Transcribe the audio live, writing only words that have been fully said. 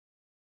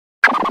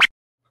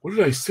What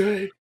did I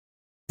say?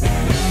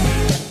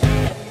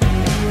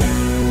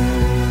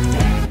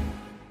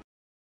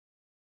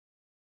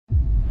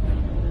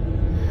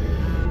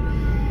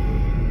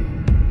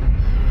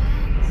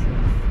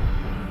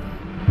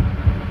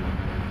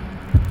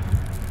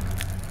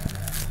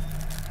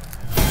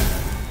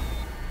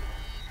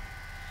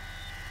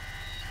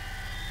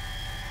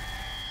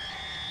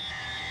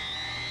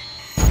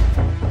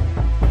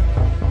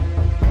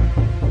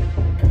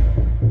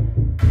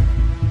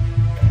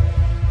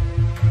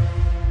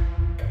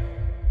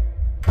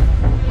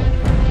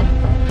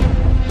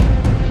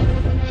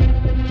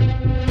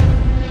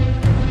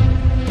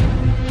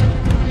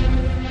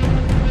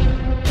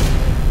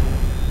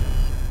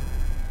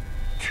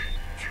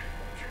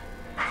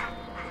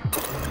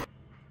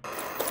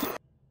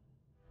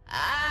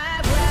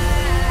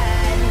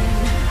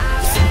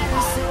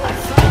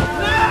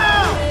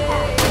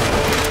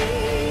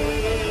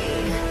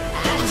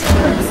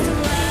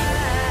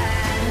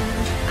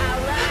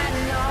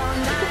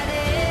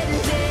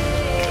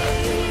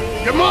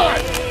 Come on!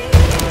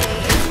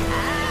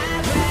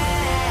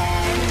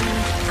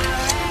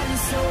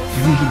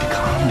 You need to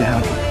calm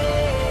down.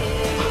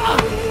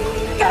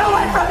 Get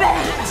away from me!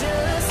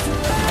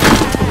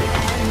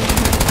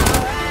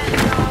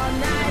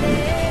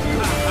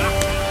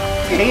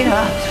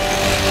 Dana!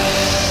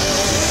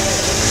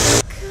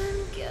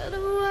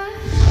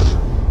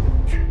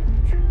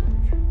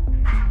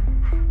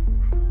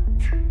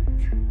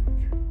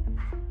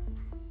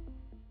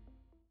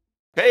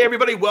 Hey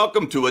everybody,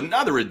 welcome to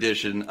another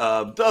edition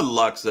of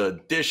Deluxe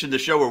Edition, the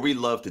show where we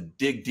love to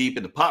dig deep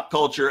into pop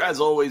culture. As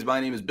always, my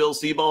name is Bill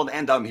Sebald,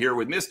 and I'm here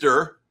with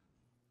Mr.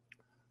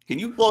 Can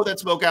you blow that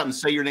smoke out and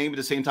say your name at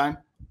the same time?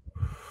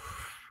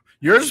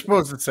 You're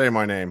supposed to say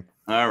my name.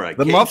 All right.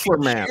 The Muffler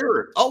Man.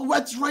 Oh,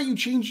 that's right. You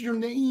changed your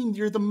name.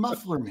 You're the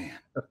Muffler Man.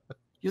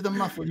 You're the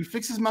Muffler. He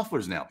fixes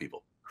mufflers now,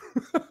 people.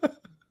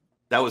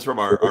 That was from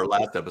our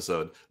last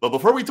episode. But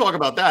before we talk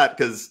about that,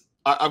 because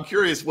I'm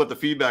curious what the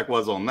feedback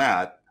was on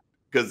that,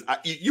 because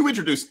you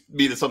introduced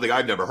me to something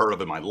I've never heard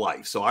of in my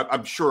life. So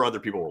I'm sure other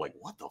people were like,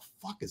 what the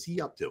fuck is he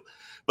up to?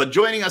 But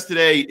joining us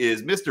today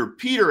is Mr.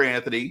 Peter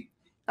Anthony.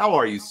 How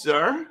are you,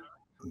 sir?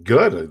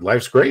 Good.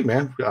 Life's great,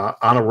 man.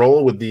 On a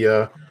roll with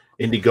the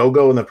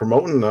Indiegogo and the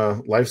promoting.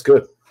 Life's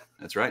good.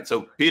 That's right.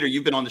 So, Peter,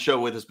 you've been on the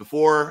show with us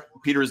before.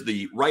 Peter is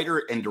the writer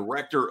and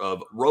director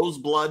of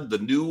Roseblood, the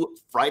new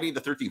Friday the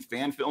 13th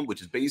fan film,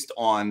 which is based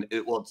on,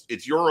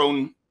 it's your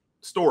own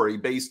story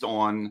based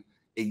on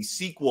a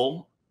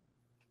sequel.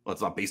 Well,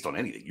 it's not based on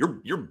anything.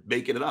 You're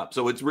making it up.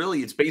 So it's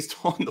based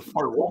on the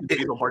part 1,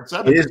 part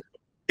 7.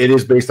 It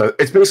is based on.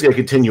 It's basically a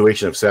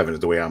continuation of 7, is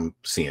the way I'm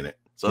seeing it.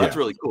 So that's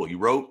really cool. You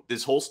wrote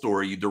this whole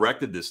story. You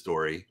directed this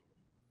story.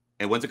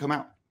 And when's it come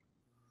out?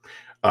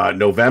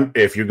 November.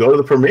 If you go to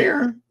the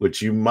premiere,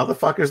 which you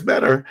motherfuckers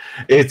better,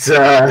 it's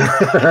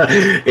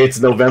it's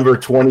November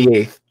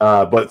 28th.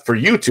 But for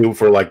YouTube,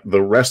 for like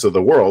the rest of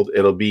the world,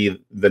 it'll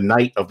be the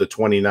night of the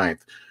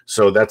 29th.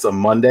 So that's a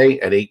Monday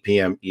at 8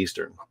 p.m.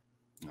 Eastern.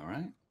 All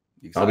right.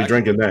 Exactly. I'll be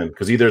drinking then,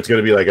 because either it's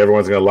going to be like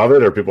everyone's going to love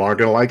it or people aren't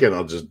going to like it, and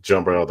I'll just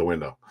jump right out the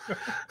window.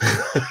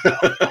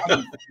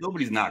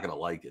 Nobody's not going to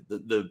like it.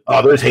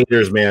 There's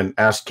haters, man.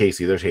 Ask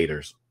Casey. There's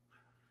haters.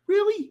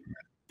 Really?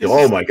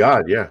 My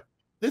God, yeah.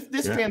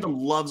 This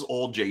fandom loves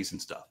old Jason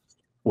stuff.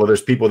 Well,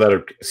 there's people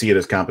that see it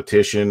as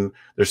competition.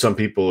 There's some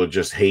people who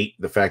just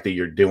hate the fact that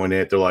you're doing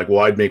it. They're like,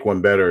 well, I'd make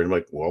one better. And I'm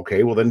like, well,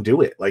 okay, well, then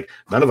do it. Like,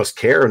 none of us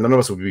care. None of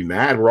us would be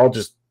mad. We're all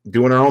just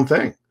doing our own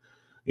thing.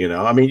 You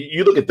know, I mean,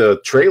 you look at the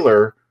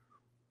trailer.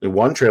 The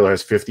one trailer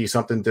has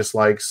 50-something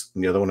dislikes,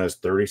 and the other one has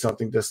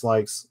 30-something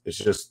dislikes. It's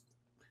just,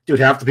 dude,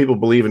 half the people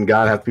believe in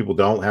God, half the people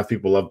don't. Half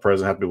people love the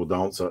president, half people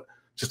don't. So it's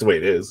just the way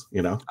it is,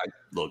 you know?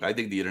 I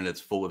think the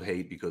internet's full of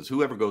hate because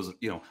whoever goes,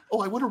 I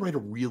want to write a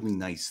really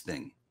nice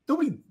thing.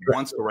 Nobody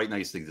wants to write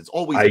nice things. It's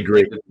always I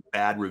agree. a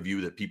bad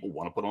review that people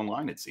want to put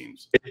online, it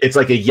seems. It's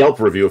like a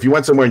Yelp review. If you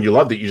went somewhere and you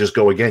loved it, you just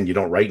go again. You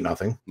don't write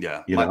nothing.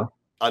 Yeah. You know?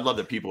 I love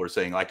that people are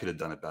saying I could have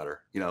done it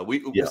better.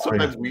 Yeah,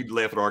 sometimes we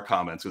laugh at our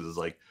comments because it's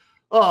like,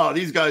 oh,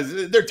 these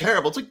guys, they're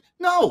terrible. It's like,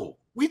 no,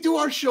 we do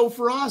our show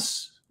for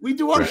us. We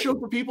do our show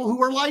for people who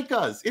are like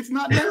us. It's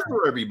not meant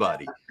for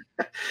everybody.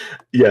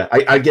 Yeah,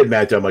 I get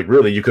mad too. I'm like,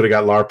 really? You could have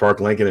got Lar Park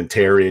Lincoln and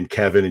Terry and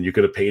Kevin, and you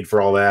could have paid for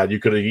all that. You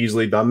could have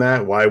easily done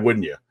that. Why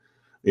wouldn't you?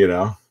 You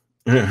know?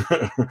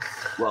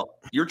 Well,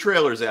 your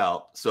trailer's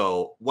out.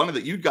 So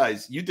you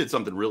did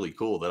something really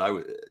cool that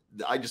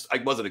I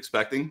wasn't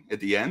expecting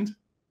at the end.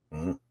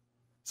 Mm-hmm.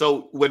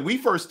 So when we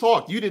first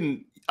talked, you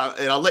didn't,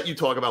 and I'll let you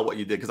talk about what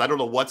you did, because I don't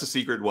know what's a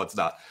secret and what's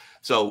not.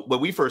 So when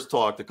we first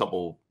talked a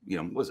couple,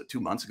 what was it, 2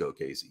 months ago,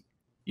 Casey,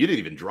 you didn't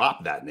even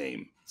drop that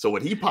name. So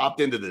when he popped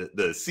into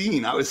the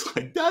scene, I was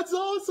like, that's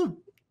awesome.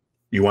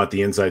 You want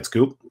the inside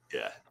scoop?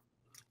 Yeah.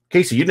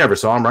 Casey, you never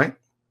saw him, right?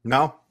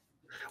 No.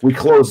 We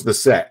closed the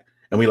set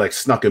and we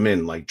snuck him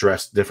in,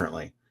 dressed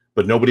differently,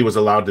 but nobody was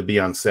allowed to be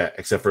on set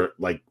except for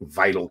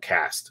vital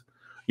cast.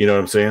 You know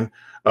what I'm saying?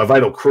 A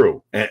vital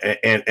crew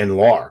and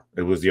Lar.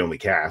 It was the only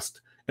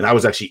cast. And I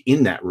was actually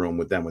in that room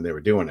with them when they were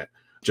doing it,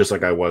 just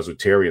like I was with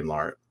Terry and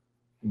Lar.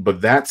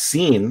 but that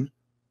scene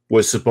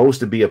was supposed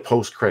to be a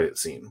post-credit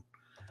scene.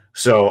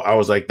 So I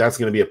was like, that's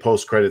going to be a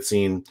post-credit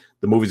scene.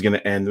 The movie's going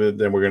to end.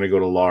 Then we're going to go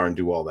to Lar and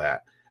do all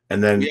that.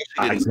 And then we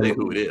actually didn't say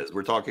who it is.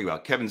 We're talking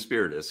about Kevin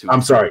Spiritus.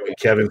 I'm sorry,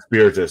 Kevin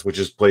Spiritus, which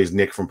plays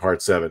Nick from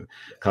Part 7,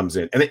 comes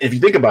in. And if you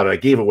think about it, I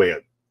gave away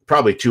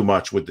probably too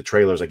much with the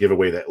trailers. I give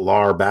away that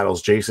Lar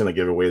battles Jason. I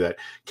give away that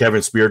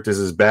Kevin Spiritus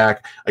is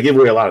back. I give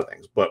away a lot of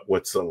things. But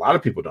what's a lot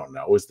of people don't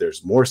know is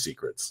there's more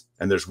secrets.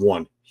 And there's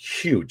one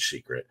huge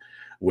secret,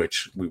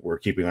 which we're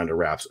keeping under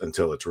wraps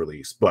until it's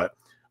released. But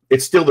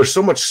it's still, there's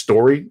so much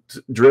story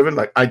driven.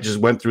 Like I just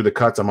went through the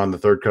cuts. I'm on the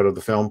 3rd cut of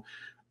the film.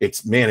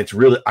 It's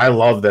really, I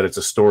love that it's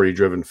a story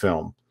driven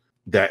film,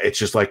 that it's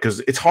just like, cause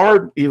it's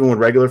hard even with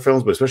regular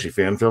films, but especially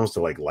fan films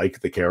to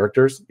like the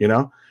characters, you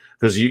know,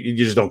 cause you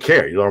just don't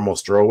care. You're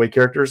almost throwaway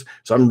characters.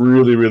 So I'm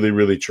really, really,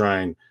 really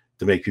trying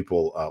to make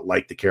people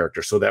like the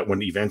character so that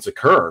when events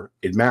occur,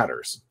 it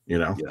matters, you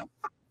know? Yeah.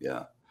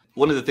 Yeah.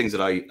 One of the things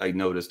that I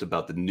noticed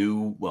about the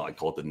new, well, I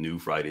call it the new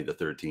Friday the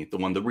 13th,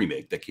 the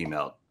remake that came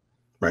out.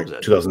 Right.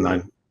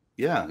 2009.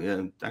 Yeah,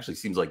 it actually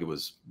seems like it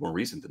was more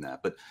recent than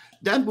that. But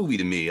that movie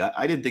to me,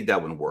 I didn't think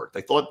that one worked.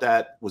 I thought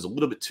that was a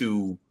little bit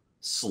too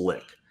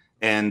slick.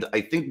 And I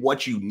think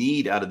what you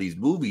need out of these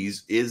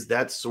movies is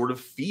that sort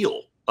of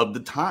feel of the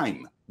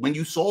time when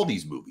you saw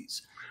these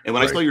movies. And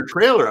when I saw your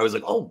trailer, I was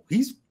like, oh,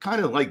 he's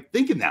kind of like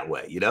thinking that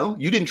way, you know?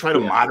 You didn't try to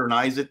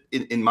modernize it.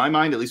 In my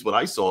mind, at least what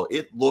I saw,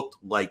 it looked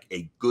like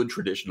a good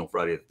traditional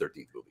Friday the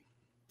 13th movie.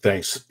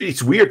 Thanks.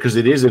 It's weird because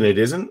it is and it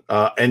isn't.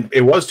 And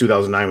it was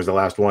 2009 was the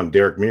last one,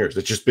 Derek Mears.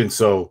 It's just been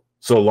so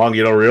long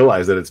you don't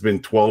realize that it's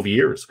been 12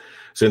 years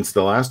since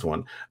the last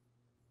one.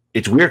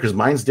 It's weird because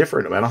mine's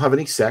different. I don't have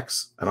any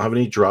sex. I don't have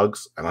any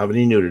drugs. I don't have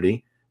any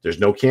nudity.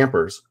 There's no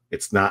campers.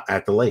 It's not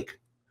at the lake.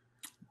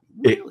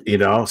 You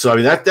know, so I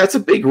mean that's a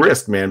big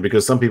risk, man,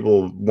 because some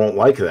people won't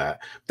like that.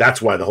 That's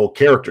why the whole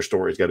character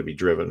story's got to be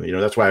driven. You know,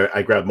 that's why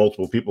I grab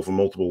multiple people from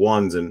multiple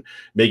ones and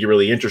make it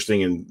really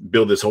interesting and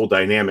build this whole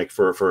dynamic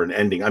for an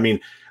ending. I mean,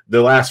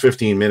 the last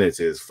 15 minutes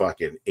is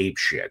fucking ape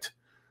shit.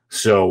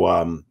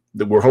 So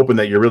we're hoping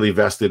that you're really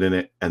vested in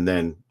it, and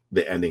then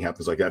the ending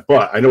happens like that.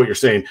 But I know what you're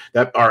saying.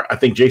 I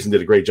think Jason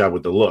did a great job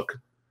with the look,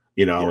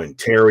 you know, and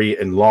Terry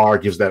and Lar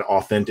gives that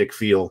authentic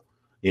feel,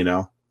 you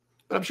know.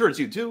 But I'm sure it's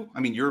you too. I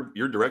mean, you're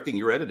directing,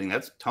 you're editing.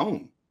 That's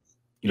tone.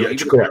 You know,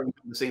 it's correct.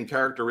 The same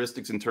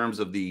characteristics in terms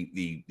of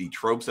the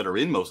tropes that are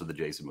in most of the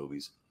Jason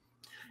movies.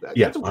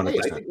 Yeah, that's okay.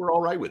 I think we're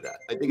all right with that.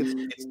 I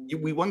think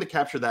we want to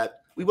capture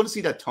that. We want to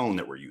see that tone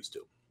that we're used to.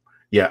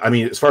 Yeah, I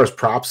mean, as far as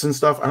props and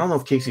stuff, I don't know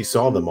if Casey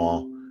saw them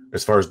all.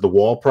 As far as the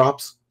wall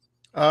props.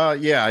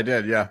 Yeah, I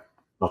did. Yeah.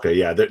 Okay,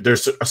 yeah.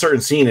 There's a certain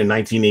scene in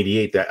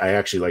 1988 that I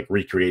actually like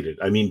recreated.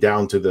 I mean,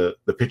 down to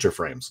the picture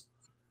frames,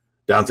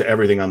 down to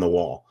everything on the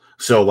wall.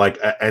 So like,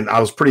 and I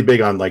was pretty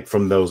big on like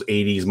from those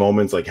 80s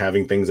moments, like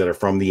having things that are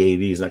from the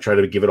 80s. And I try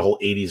to give it a whole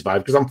 80s vibe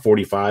because I'm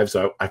 45.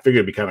 So I figured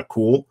it'd be kind of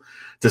cool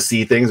to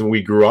see things when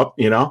we grew up,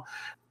 you know?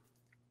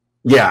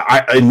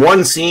 Yeah. In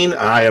one scene,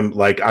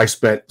 I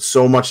spent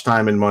so much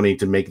time and money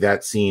to make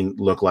that scene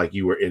look like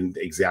you were in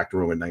the exact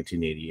room in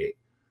 1988.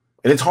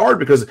 And it's hard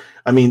because,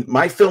 I mean,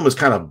 my film is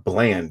kind of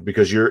bland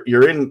because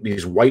you're in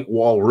these white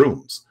wall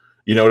rooms.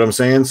 You know what I'm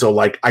saying? So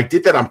like I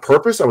did that on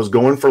purpose. I was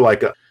going for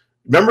like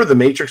remember the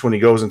Matrix when he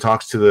goes and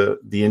talks to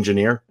the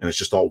engineer and it's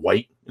just all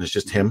white and it's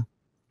just him?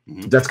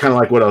 Mm-hmm. That's kind of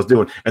like what I was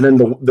doing. And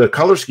then the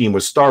color scheme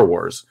was Star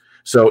Wars.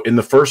 So in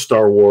the first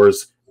Star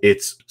Wars,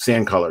 it's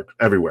sand color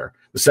everywhere.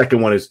 The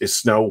second one is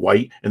snow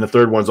white. And the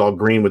third one's all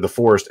green with the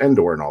forest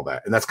Endor and all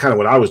that. And that's kind of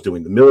what I was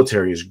doing. The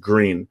military is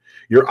green.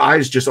 Your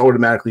eyes just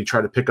automatically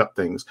try to pick up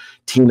things.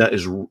 Tina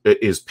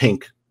is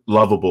pink,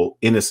 lovable,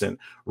 innocent.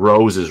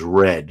 Rose is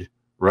red,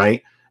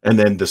 right? And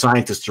then the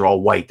scientists are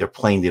all white. They're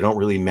plain. They don't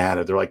really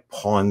matter. They're like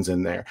pawns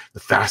in there. The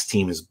fast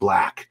team is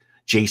black.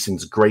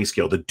 Jason's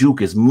grayscale. The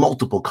Duke is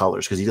multiple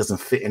colors because he doesn't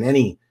fit in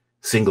any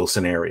single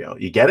scenario.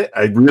 You get it?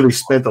 I really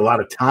spent a lot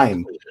of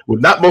time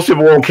with, not most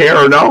people won't care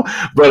or know,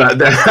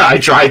 but I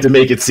tried to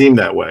make it seem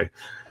that way.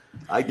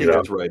 I think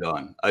that's right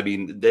on. I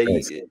mean,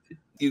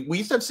 we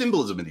used to have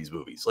symbolism in these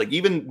movies. Like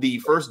even the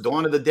first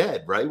Dawn of the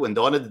Dead, right? When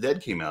Dawn of the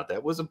Dead came out,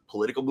 that was a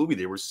political movie.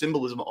 There was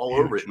symbolism all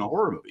over it in a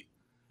horror movie.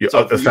 Yeah,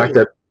 so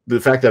the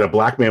fact that a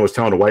black man was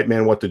telling a white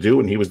man what to do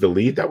and he was the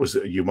lead, that was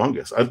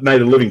humongous.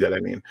 Night of the Living Dead, I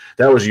mean,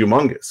 that was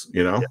humongous,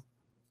 you know?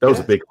 That was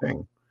a big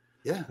thing.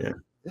 Yeah.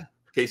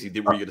 Casey, were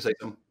you going to say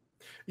something?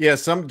 Yeah,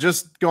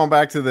 just going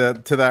back to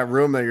that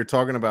room that you're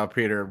talking about,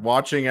 Peter,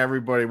 watching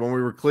everybody when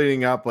we were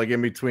cleaning up, like in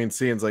between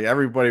scenes, like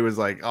everybody was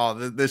like, oh,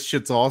 this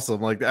shit's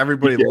awesome. Like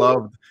everybody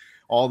loved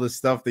all the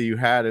stuff that you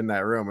had in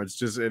that room.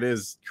 It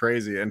is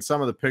crazy. And some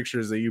of the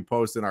pictures that you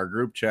post in our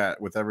group chat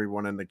with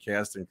everyone in the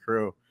cast and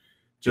crew,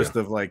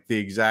 of like the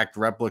exact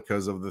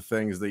replicas of the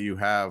things that you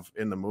have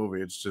in the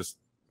movie. It's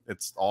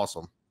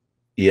awesome.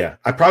 Yeah.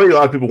 A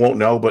lot of people won't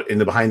know, but in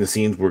the behind the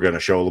scenes, we're going to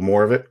show a little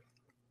more of it.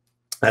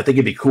 I think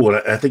it'd be cool.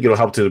 And I think it'll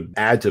help to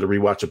add to the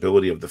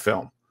rewatchability of the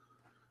film.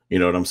 You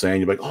know what I'm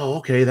saying? You're like, oh,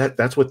 okay,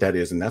 that's what that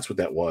is. And that's what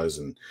that was.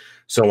 And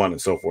so on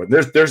and so forth.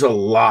 There's a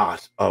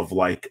lot of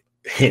like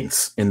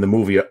hints in the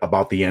movie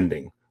about the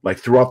ending. Like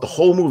throughout the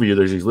whole movie,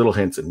 there's these little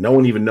hints, and no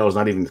one even knows,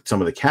 not even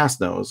some of the cast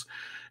knows.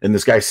 And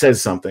this guy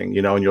says something,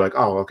 you know, and you're like,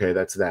 oh, okay,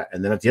 that's that.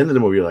 And then at the end of the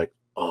movie, you're like,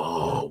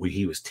 oh,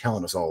 he was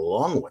telling us all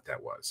along what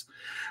that was.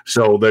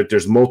 So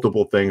there's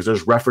multiple things.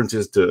 There's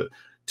references to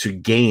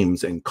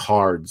games and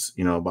cards,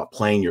 you know, about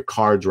playing your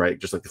cards right,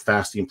 just like the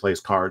Fast team plays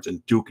cards,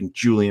 and Duke and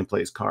Julian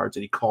plays cards,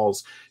 and he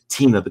calls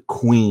Tina the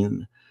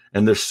queen.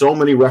 And there's so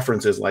many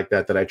references like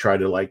that I try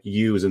to like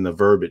use in the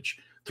verbiage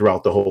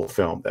throughout the whole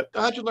film. That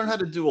how'd you learn how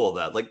to do all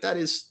that? Like that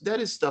is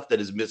stuff that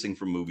is missing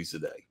from movies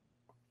today.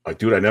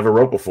 Dude, I never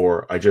wrote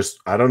before. I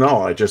don't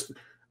know.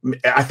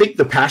 I think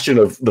the passion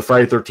of the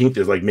Friday 13th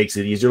is like makes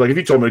it easier. Like if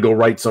you told me to go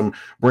write some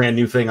brand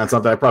new thing on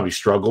something, I'd probably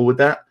struggle with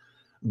that.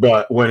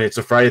 But when it's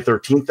a Friday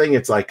 13th thing,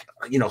 it's like,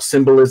 you know,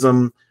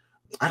 symbolism.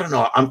 I don't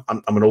know. I'm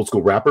an old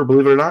school rapper,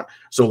 believe it or not.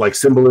 So like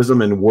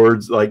symbolism and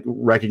words like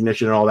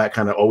recognition and all that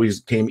kind of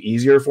always came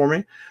easier for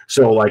me.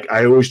 So like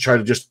I always try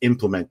to just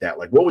implement that.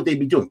 Like what would they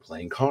be doing?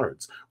 Playing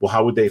cards. Well,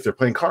 how would they, if they're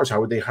playing cards,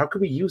 how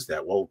could we use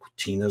that? Well,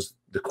 Tina's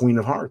the queen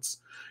of hearts.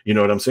 You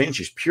know what I'm saying?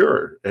 She's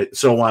pure.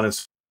 So on and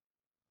so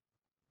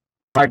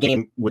card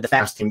game with the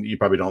Fast team. You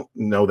probably don't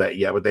know that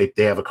yet, but they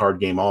have a card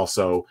game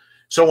also.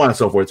 So on and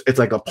so forth. It's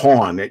like a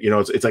pawn, you know,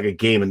 it's like a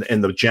game,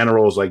 and the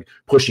general is like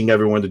pushing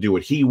everyone to do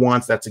what he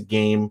wants. That's a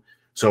game.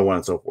 So on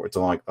and so forth. It's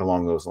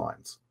along those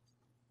lines.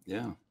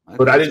 Yeah.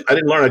 But I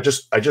didn't learn. I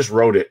just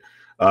wrote it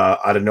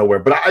out of nowhere.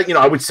 But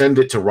I would send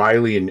it to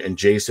Riley and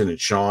Jason and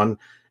Sean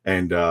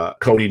and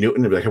Cody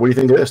Newton and be like, hey, what do you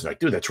think of this? And I'm like,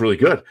 dude, that's really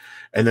good.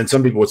 And then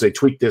some people would say,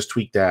 tweak this,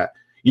 tweak that.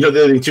 You know,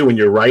 the other thing too, when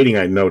you're writing,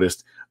 I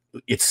noticed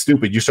it's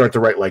stupid. You start to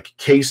write like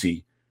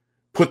Casey,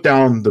 put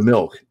down the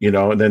milk, you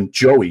know, and then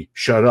Joey,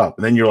 shut up.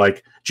 And then you're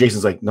like,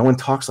 Jason's like, no one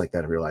talks like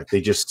that in real life.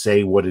 They just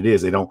say what it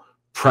is. They don't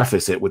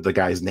preface it with the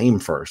guy's name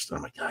first. And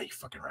I'm like, you're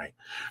fucking right.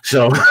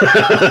 So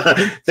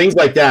things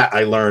like that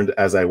I learned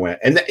as I went.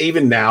 And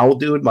even now,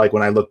 dude, like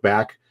when I look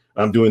back,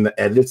 I'm doing the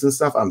edits and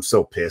stuff, I'm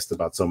so pissed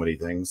about so many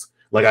things.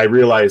 Like I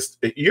realized,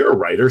 you're a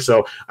writer,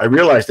 so I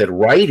realized that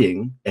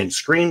writing and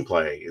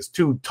screenplay is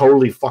two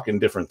totally fucking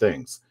different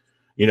things.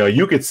 You know,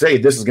 you could say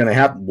this is going to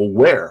happen. Well,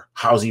 where?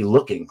 How's he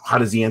looking? How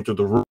does he enter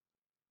the room?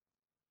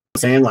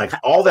 Saying like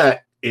all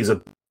that is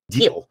a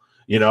deal,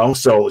 you know?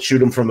 So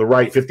shoot him from the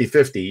right,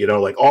 50-50, you know,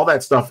 like all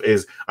that stuff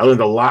is, I learned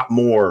a lot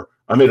more.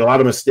 I made a lot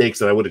of mistakes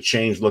that I would have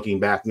changed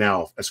looking back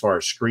now as far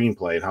as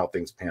screenplay and how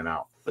things pan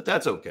out. But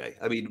that's okay.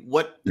 I mean,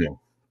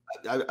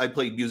 I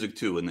played music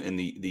too. And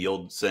the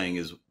old saying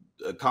is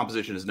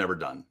composition is never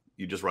done.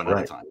 You just run out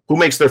of time. Who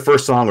makes their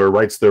first song or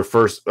writes their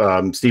first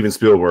Steven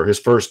Spielberg, his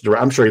first,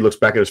 I'm sure he looks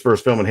back at his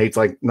first film and hates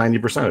like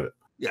 90% of it.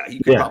 Yeah, he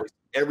could probably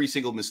every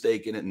single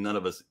mistake in it, and none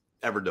of us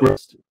ever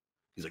noticed.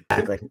 He's like,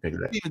 exactly.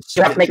 You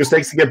have to make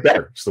mistakes to get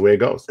better. It's the way it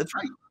goes. That's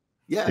right.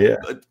 Yeah.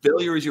 But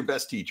failure is your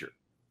best teacher.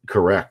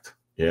 Correct.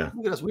 Yeah.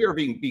 Look at us. We are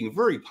being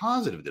very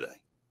positive today.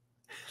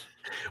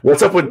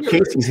 What's up with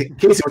Casey?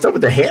 Casey, what's up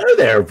with the hair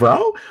there,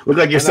 bro? Look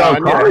like you're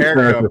selling cars.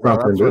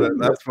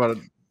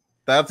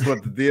 That's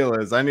what the deal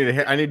is. I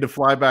need to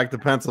fly back to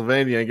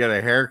Pennsylvania and get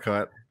a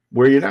haircut.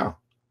 Where are you now?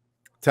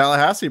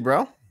 Tallahassee,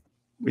 bro.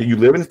 You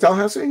live in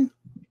Tallahassee?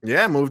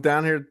 Yeah, moved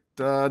down here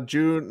July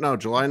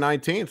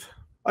 19th.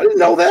 I didn't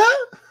know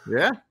that.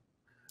 Yeah.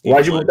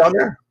 Why'd you move down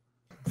there?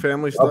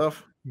 Family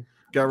stuff.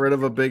 Got rid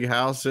of a big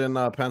house in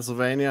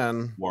Pennsylvania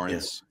and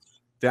Lawrence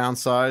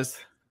downsized.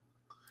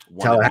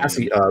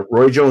 Tallahassee.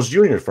 Roy Jones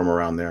Jr. from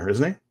around there,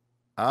 isn't he?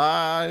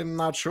 I'm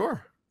not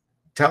sure.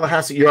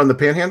 Tallahassee, you're on the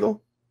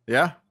Panhandle?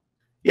 Yeah.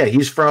 Yeah,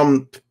 he's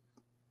from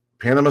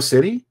Panama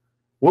City.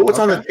 What's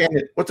on the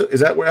Panhandle?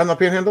 Is that where on the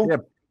Panhandle? Yeah,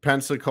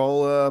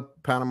 Pensacola,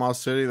 Panama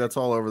City. That's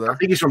all over there. I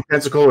think he's from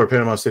Pensacola or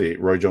Panama City.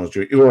 Roy Jones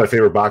Jr. One of my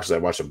favorite boxers. I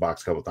watched him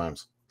box a couple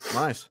times.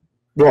 Nice.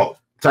 Well,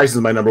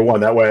 Tyson's my number one.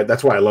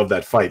 That's why I love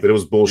that fight. But it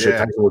was bullshit.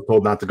 Yeah. Tyson was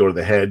told not to go to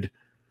the head.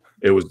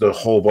 It was the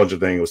whole bunch of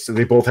things.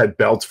 They both had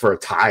belts for a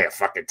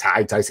fucking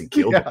tie. Tyson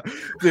killed him.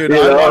 Dude, I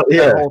love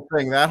that whole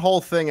thing. That whole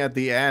thing at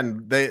the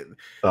end, they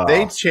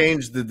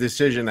changed the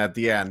decision at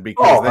the end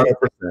because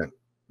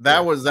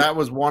that was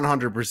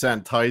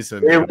 100%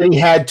 Tyson. He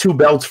had two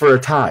belts for a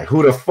tie.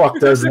 Who the fuck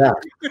does that?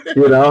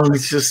 You know,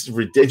 it's just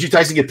ridiculous. Did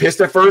Tyson get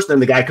pissed at first? Then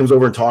the guy comes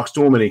over and talks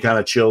to him, and he kind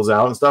of chills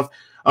out and stuff.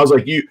 I was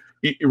like,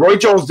 Roy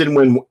Jones didn't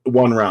win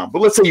one round,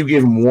 but let's say you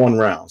gave him one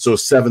round, so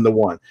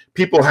 7-1.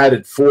 People had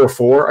it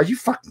 4-4. Are you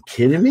fucking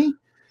kidding me?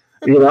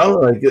 You know,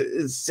 like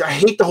I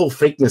hate the whole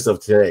fakeness of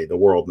today, the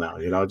world now.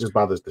 You know, it just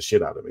bothers the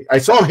shit out of me. I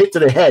saw him hit to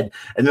the head,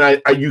 and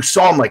then you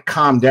saw him like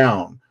calm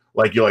down,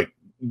 like you're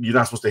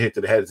not supposed to hit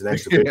to the head. It's an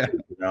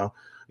exhibition, you know.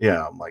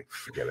 Yeah, I'm like,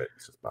 forget it.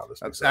 It just bothers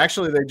me.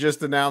 Actually, they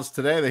just announced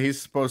today that he's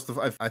supposed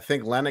to. I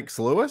think Lennox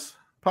Lewis,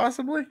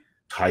 possibly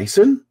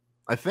Tyson.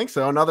 I think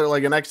so. Another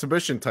like an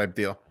exhibition type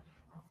deal.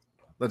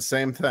 The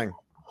same thing.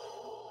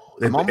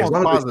 I'm almost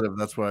positive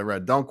that's what I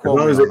read. Don't quote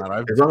me on that.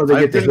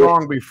 I've been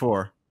wrong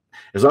before.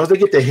 As long as they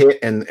get the hit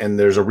and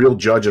there's a real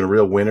judge and a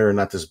real winner and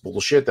not this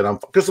bullshit that I'm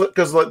because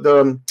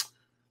the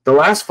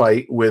last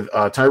fight with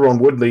Tyrone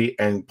Woodley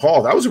and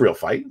Paul, that was a real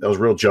fight. That was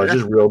real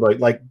judges, real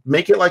like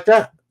make it like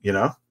that, you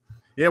know.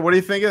 Yeah, what do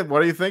you think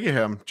of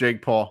him,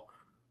 Jake Paul?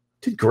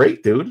 Did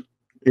great, dude.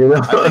 You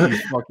know,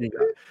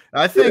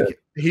 I think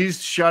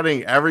he's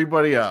shutting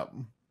everybody up.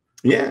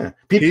 Yeah,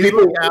 he's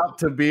out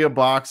to be a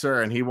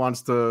boxer, and he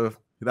wants to.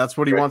 That's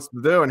what he wants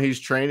to do, and he's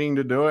training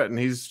to do it, and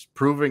he's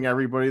proving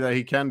everybody that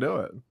he can do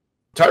it.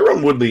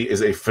 Tyron Woodley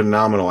is a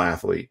phenomenal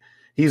athlete.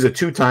 He's a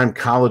 2-time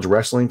college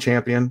wrestling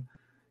champion.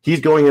 He's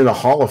going in the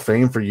Hall of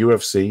Fame for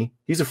UFC.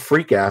 He's a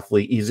freak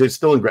athlete. He's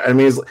still, I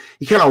mean,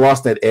 he kind of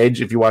lost that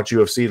edge. If you watch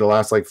UFC, the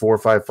last like 4 or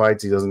 5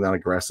 fights, he doesn't that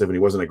aggressive, and he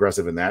wasn't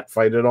aggressive in that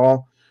fight at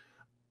all.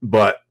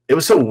 But it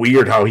was so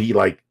weird how he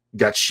like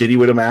got shitty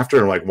with him after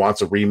and like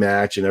wants a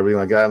rematch and everything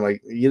like that. I'm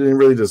like, you didn't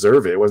really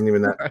deserve it. It wasn't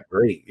even that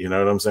great. You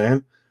know what I'm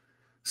saying?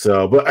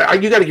 So,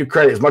 but you got to give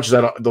credit as much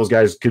as those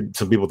guys could.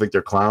 Some people think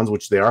they're clowns,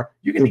 which they are.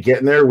 You're going to get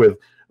in there with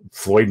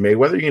Floyd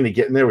Mayweather. You're going to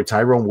get in there with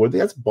Tyron Woodley.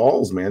 That's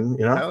balls, man.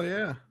 You know? Hell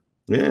yeah.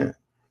 Yeah.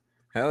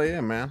 Hell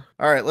yeah, man.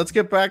 All right, let's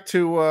get back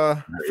to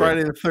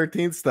Friday the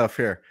 13th stuff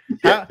here.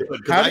 How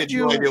did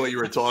you? No idea what you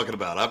were talking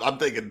about. I'm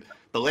thinking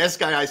the last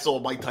guy I saw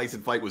Mike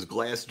Tyson fight was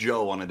Glass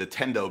Joe on a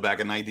Nintendo back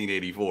in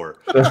 1984.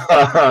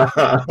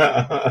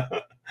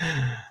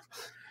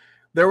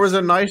 There was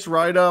a nice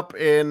write-up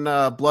in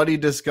Bloody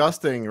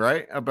Disgusting,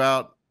 right?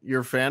 About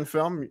your fan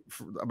film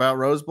about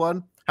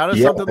Roseblood. How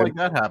does something like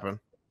that happen?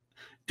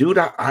 Dude,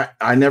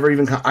 I never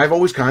even, I've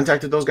always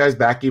contacted those guys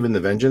back even the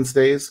Vengeance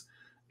days.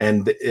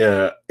 And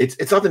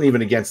it's nothing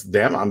even against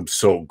them. I'm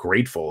so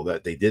grateful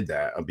that they did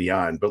that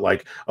beyond. But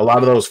like a lot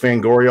of those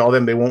Fangoria, all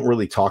them, they won't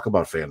really talk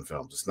about fan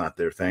films. It's not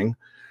their thing.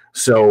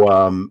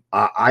 So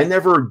I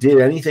never did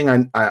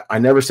anything. I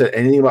never said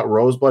anything about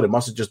Roseblood. It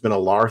must have just been a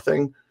LAR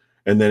thing.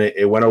 And then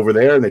it went over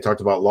there and they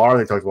talked about LAR. And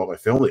they talked about my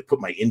film. They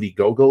put my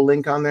Indiegogo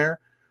link on there.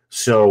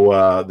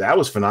 So that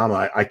was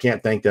phenomenal. I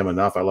can't thank them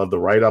enough. I love the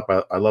write-up.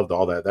 I loved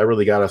all that. That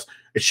really got us.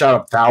 It shot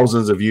up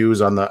thousands of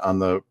views on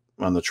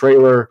the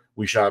trailer.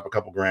 We shot up a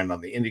couple grand on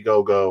the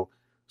Indiegogo.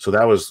 So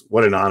that was,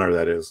 what an honor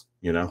that is,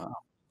 you know? Wow.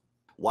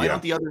 Why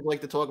don't the others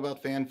like to talk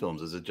about fan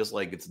films? Is it just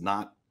like it's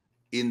not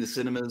in the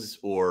cinemas,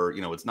 or,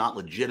 you know, it's not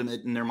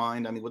legitimate in their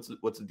mind? I mean, what's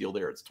the deal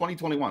there? It's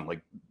 2021.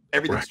 Like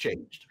everything's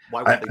changed.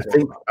 Why won't they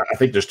talk about it? I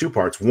think there's two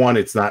parts. One,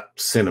 it's not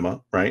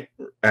cinema, right?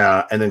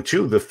 And then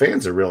two, the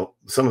fans are real.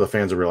 Some of the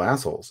fans are real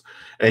assholes.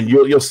 And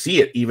you'll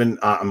see it even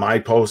on my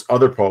posts,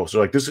 other posts are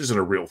like, this isn't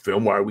a real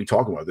film. Why are we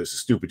talking about this?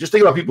 It's stupid. Just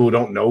think about people who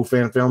don't know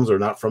fan films or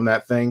not from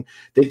that thing.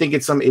 They think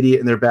it's some idiot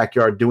in their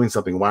backyard doing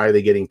something. Why are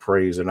they getting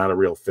praise? They're not a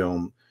real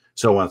film.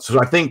 So on.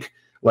 So I think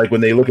like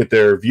when they look at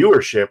their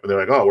viewership and they're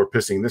like, oh, we're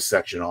pissing this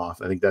section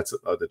off. I think that's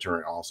a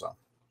deterrent also.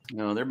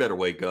 No, they better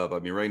wake up. I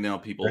mean, right now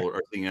people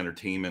are seeing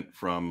entertainment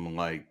from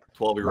like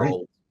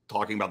 12-year-olds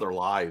talking about their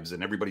lives,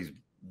 and everybody's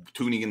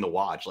tuning in to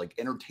watch. Like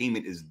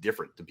entertainment is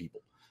different to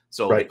people.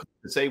 So to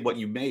say what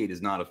you made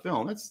is not a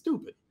film, that's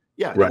stupid.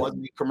 Yeah, it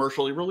wasn't a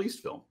commercially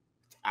released film.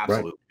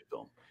 Absolutely a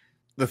film.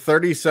 The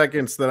 30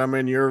 seconds that I'm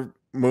in your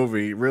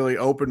movie really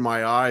opened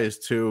my eyes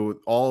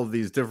to all of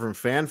these different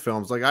fan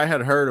films. Like I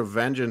had heard of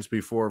Vengeance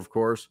before, of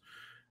course.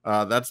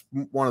 That's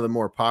one of the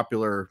more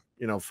popular,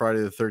 you know, Friday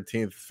the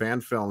 13th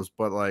fan films.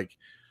 But like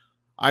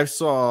I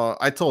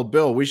told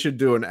Bill we should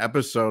do an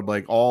episode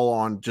like all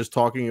on just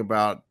talking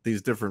about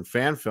these different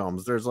fan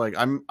films. There's like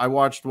I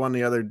watched one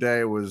the other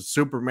day. It was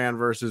Superman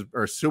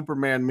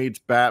meets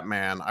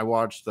Batman. I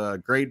watched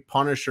the Great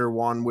Punisher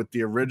one with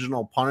the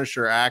original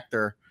Punisher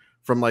actor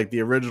from like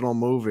the original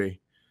movie.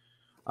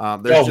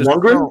 There's just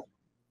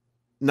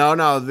no.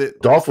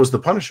 Dolph was the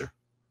Punisher.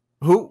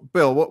 Who,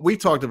 Bill? What we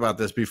talked about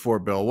this before,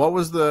 Bill. What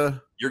was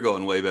the? You're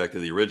going way back to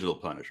the original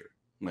Punisher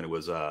when it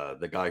was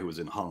the guy who was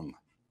in Hung.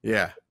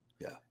 Yeah.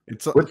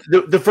 It's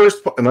the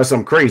first, unless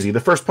I'm crazy, the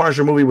first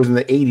Punisher movie was in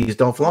the 80s.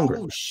 Dolph Lundgren.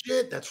 Oh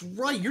shit, that's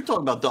right. You're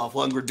talking about Dolph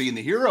Lundgren being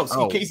the hero.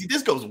 See, Casey,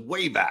 this goes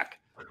way back.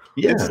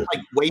 Yeah, it's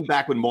like way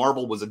back when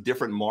Marvel was a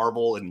different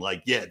Marvel, and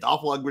like,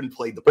 Dolph Lundgren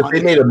played the. But Punisher.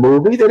 They made a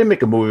movie. They didn't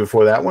make a movie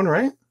before that one,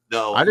 right?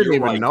 No, I didn't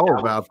even know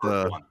about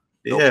the.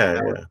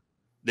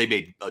 They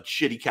made a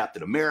shitty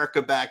Captain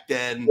America back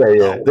then.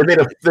 Yeah. They made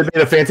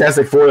a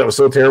Fantastic Four that was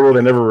so terrible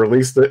they never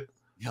released it.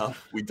 Yeah,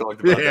 we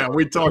talked about that.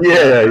 We talked about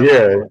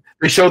that.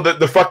 They showed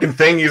the fucking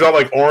thing. He's all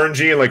like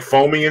orangey and like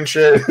foamy and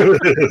shit. So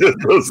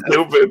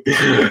stupid.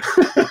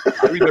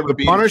 The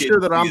Punisher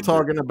that I'm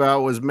talking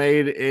about was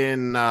made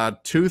in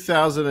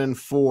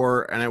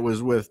 2004, and it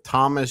was with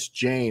Thomas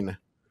Jane.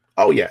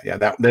 Oh, yeah.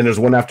 Then there's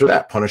one after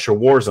that, Punisher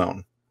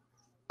Warzone.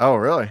 Oh,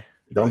 really?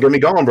 Don't get me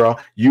going, bro.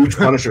 Huge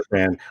Punisher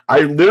fan. I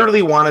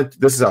literally wanted,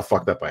 this is how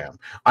fucked up I am.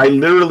 I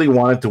literally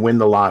wanted to win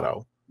the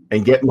lotto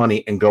and get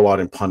money and go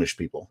out and punish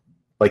people.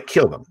 Like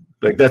kill them.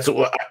 Like that's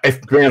what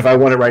if I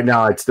won it right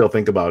now, I'd still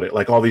think about it.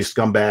 Like all these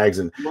scumbags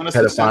and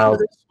pedophiles.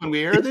 When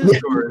we air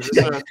this, or is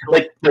this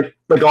like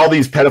all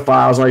these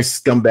pedophiles, all these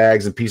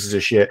scumbags and pieces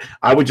of shit.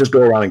 I would just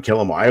go around and kill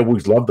them. I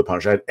always loved the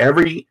Punisher. I had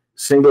every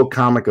single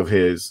comic of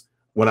his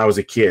when I was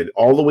a kid,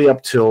 all the way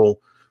up till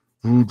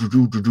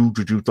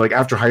like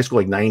after high school,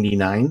 like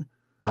 99.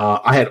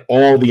 I had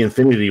all the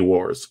Infinity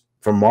Wars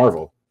from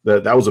Marvel.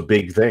 That was a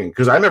big thing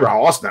because I remember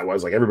how awesome that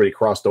was. Like everybody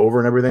crossed over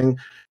and everything.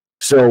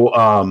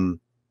 So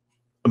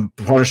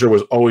Punisher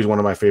was always one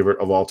of my favorite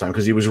of all time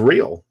because he was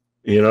real.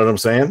 You know what I'm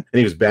saying? And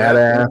he was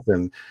badass.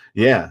 And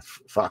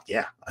fuck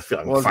yeah. I feel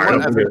I'm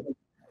fired up.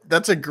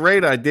 That's a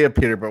great idea,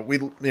 Peter, but we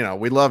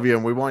love you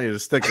and we want you to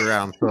stick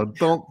around. So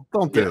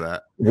don't do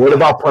that. What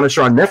about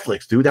Punisher on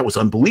Netflix, dude? That was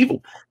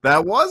unbelievable.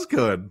 That was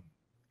good.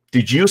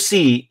 Did you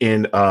see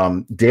in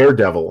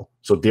Daredevil?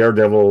 So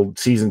Daredevil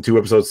season 2,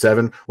 episode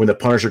 7, when the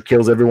Punisher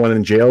kills everyone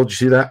in jail. Did you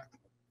see that?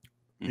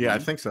 Yeah, I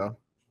think so.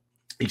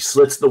 He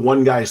slits the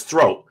one guy's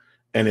throat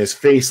and his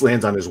face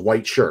lands on his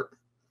white shirt.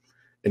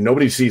 And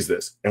nobody sees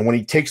this. And when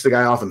he takes the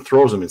guy off and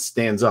throws him and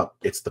stands up,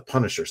 it's the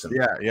Punisher symbol.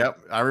 Yeah, yep.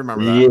 I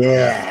remember that.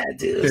 Yeah,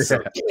 dude. So,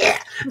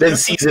 Then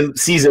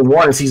season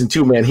 1 and season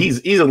 2, man, he's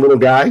a little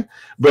guy,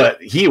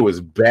 but he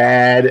was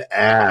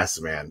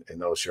badass, man, in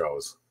those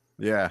shows.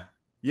 Yeah.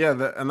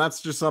 Yeah, and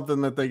that's just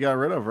something that they got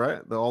rid of,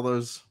 right? All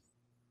those.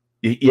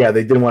 Yeah,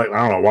 they didn't want.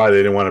 I don't know why they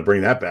didn't want to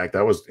bring that back.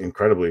 That was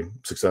incredibly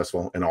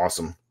successful and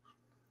awesome.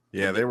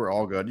 Yeah, they were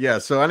all good. Yeah.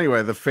 So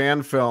anyway, the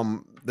fan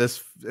film.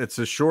 It's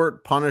a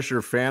short Punisher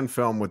fan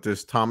film with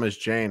this Thomas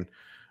Jane.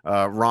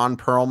 Ron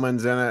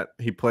Perlman's in it.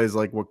 He plays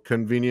like a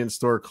convenience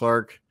store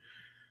clerk.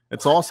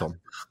 It's awesome.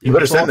 You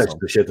better send that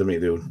shit to me,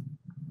 dude.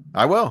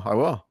 I will.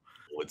 Well,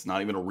 it's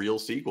not even a real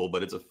sequel,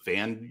 but it's a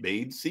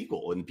fan-made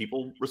sequel, and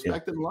people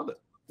respect it and love it.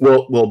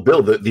 Well,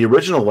 Bill, the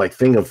original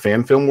thing of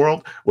fan film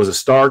world was a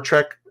Star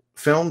Trek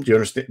film. Do you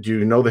understand? Do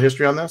you know the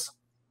history on this?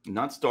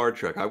 Not Star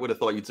Trek. I would have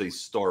thought you'd say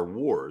Star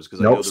Wars because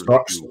no,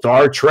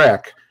 Star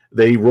Trek.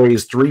 They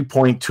raised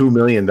 $3.2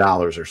 million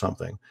or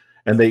something,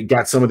 and they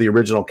got some of the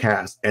original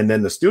cast, and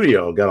then the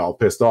studio got all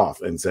pissed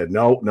off and said,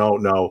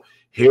 "No.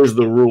 Here's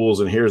the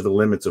rules and here's the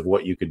limits of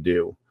what you could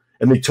do,"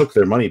 and they took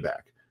their money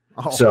back.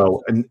 Oh.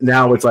 So and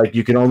now it's like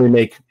you can only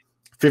make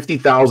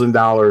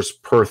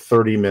 $50,000 per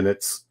 30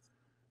 minutes.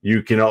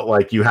 You can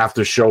you have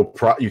to show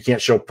you can't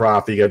show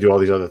profit. You got to do all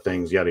these other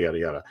things. Yada yada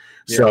yada.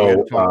 Yeah, so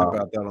we talked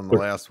about that on the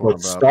last one.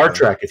 About Star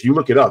Trek, if you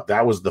look it up,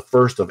 that was the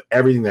first of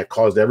everything that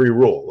caused every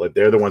rule. Like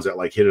they're the ones that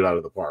hit it out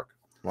of the park.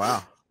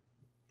 Wow.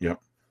 Yep.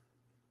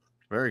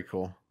 Very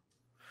cool.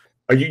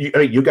 Are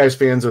you guys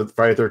fans of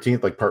Friday the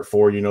 13th? Like part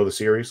 4, you know the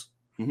series.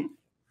 Mm-hmm. Do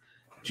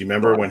you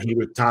remember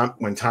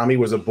when Tommy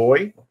was a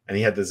boy and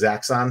he had the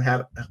Zaxxon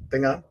hat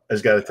thing on? I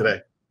just got it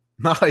today.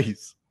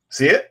 Nice.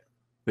 See it?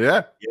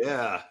 Yeah.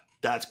 Yeah.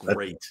 That's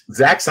great.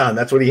 Zaxxon,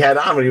 that's what he had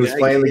on when he was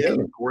playing the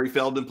game. Corey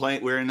Feldman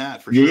wearing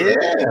that for sure. Yeah.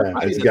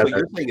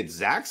 You're saying it's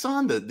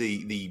Zaxxon,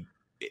 the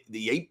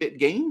 8-bit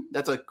game?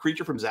 That's a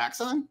creature from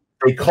Zaxxon?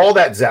 They call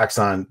that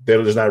Zaxxon.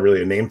 There's not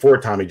really a name for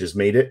it. Tommy just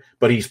made it,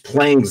 but he's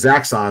playing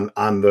Zaxxon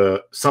on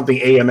the something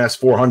AMS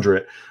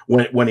 400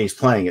 when he's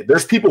playing it.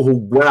 There's people who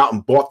went out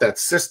and bought that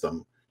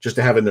system just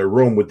to have in their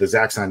room with the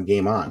Zaxxon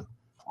game on.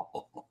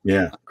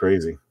 Yeah,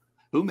 crazy.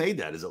 Who made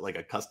that? Is it like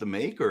a custom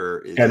make or?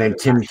 And then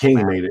Tim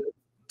King made it.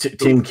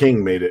 Tim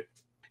King made it.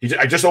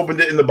 I just opened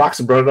it in the box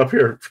and brought it up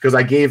here because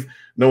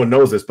no one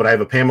knows this, but I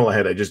have a Pamela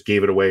head. I just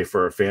gave it away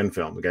for a fan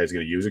film. The guy's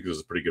going to use it because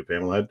it's a pretty good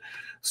Pamela head.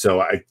 So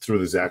I threw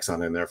the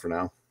Zaxxon in there for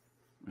now.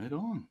 Right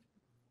on.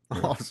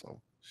 Awesome.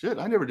 Shit,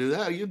 I never knew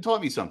that. You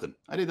taught me something.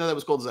 I didn't know that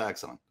was called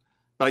Zaxxon.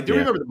 But I do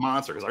remember the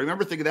monster because I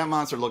remember thinking that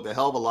monster looked a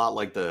hell of a lot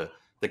like the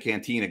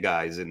Cantina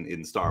guys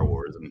in Star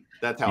Wars. And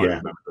that's how I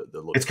remember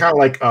the look. It's kind of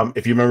like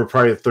if you remember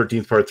Friday the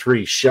 13th Part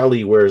 3,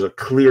 Shelley wears a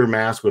clear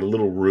mask with a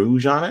little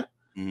rouge on it.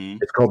 Mm-hmm.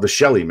 It's called the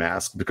Shelley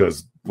mask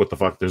because what the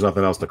fuck? There's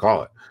nothing else to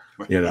call it.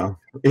 You know?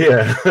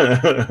 Yeah.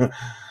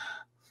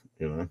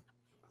 You know, look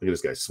at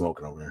this guy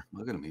smoking over there.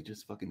 Look at him. He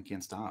just fucking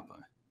can't stop.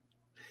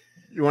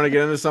 You want to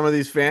get into some of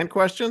these fan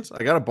questions?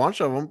 I got a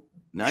bunch of them.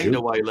 Now you know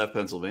why he left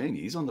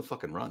Pennsylvania. He's on the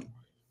fucking run.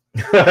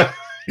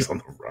 He's on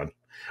the run.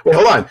 Wait,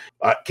 hold on.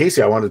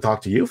 Casey, I wanted to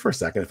talk to you for a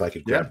second if I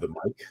could grab the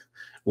mic.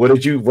 What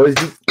did you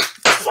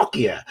fuck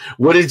yeah.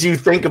 What did you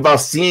think about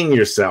seeing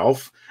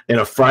yourself in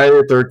a Friday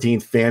the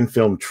 13th fan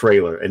film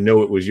trailer and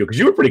know it was you? Because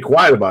you were pretty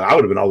quiet about it. I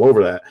would have been all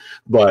over that,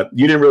 but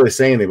you didn't really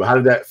say anything. But how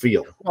did that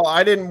feel? Well,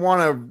 I didn't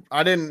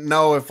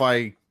know if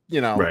I,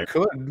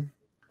 could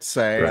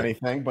say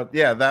anything, but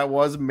yeah, that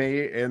was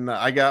me. And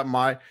I got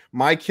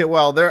my kid.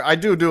 Well, I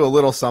do a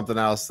little something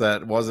else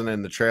that wasn't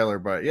in the trailer,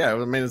 but yeah,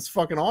 I mean, it's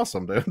fucking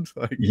awesome, dude.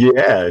 Like,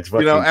 yeah, it's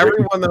fucking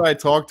everyone that I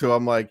talk to,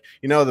 I'm like,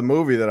 the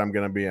movie that I'm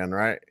going to be in,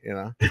 right?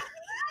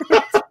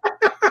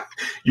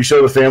 You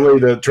show the family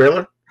the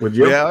trailer with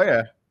you?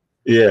 Yeah.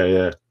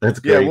 Yeah. That's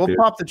great. Yeah, we'll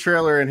pop the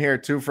trailer in here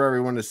too for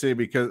everyone to see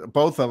because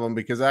both of them.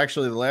 Because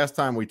actually, the last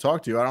time we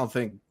talked to you, I don't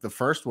think the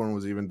first one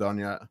was even done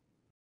yet.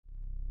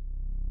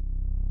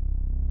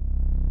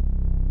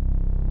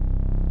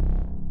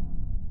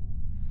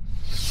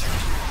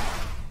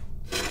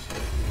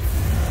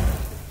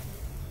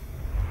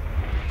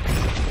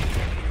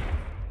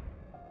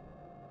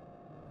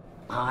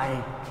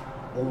 I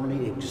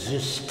only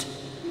exist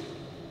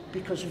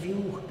because of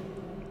you.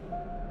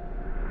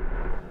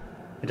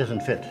 It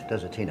doesn't fit,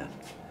 does it, Tina?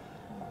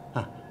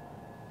 Huh.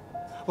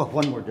 Well,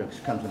 one word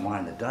that comes to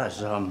mind that does.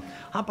 How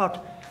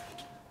about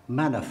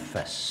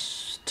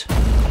manifest?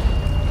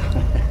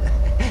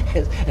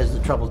 As the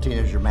troubled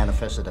teenager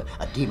manifested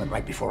a demon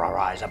right before our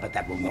eyes. I bet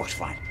that one works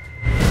fine.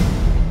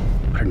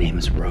 Her name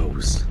is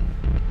Rose.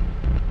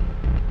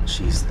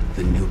 She's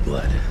the new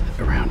blood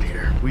around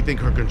here. We think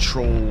her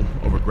control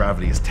over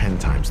gravity is 10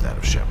 times that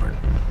of Shepard.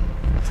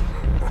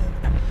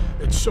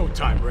 It's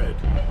showtime, Red.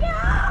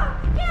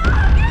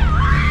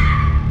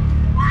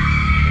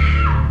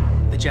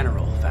 The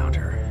General found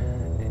her.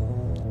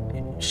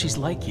 She's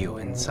like you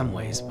in some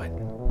ways, but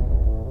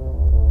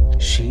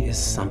she is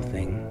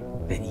something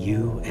that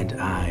you and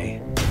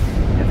I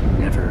have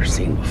never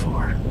seen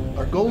before.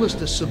 Our goal is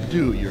to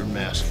subdue your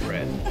masked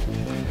friend,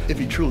 if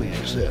he truly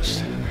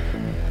exists.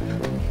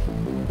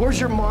 Where's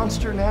your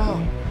monster now?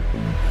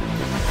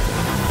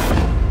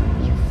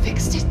 You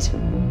fixed it?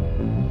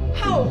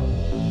 How?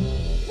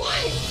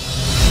 Why?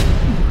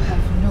 You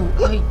have no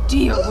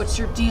idea what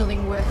you're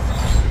dealing with.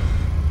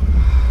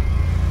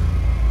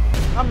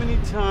 How many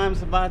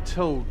times have I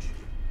told you?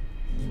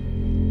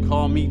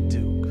 Call me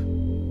Duke.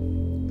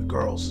 The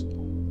girls,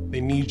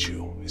 they need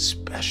you,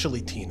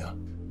 especially Tina.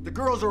 The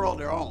girls are on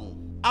their own.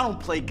 I don't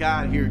play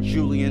God here,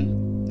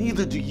 Julian.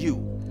 Neither do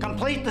you.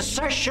 Complete the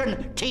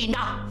session,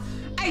 Tina.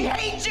 I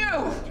hate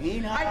you!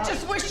 Tina. I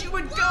just wish you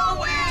would go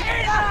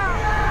away!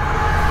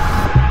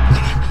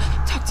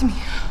 Talk to me.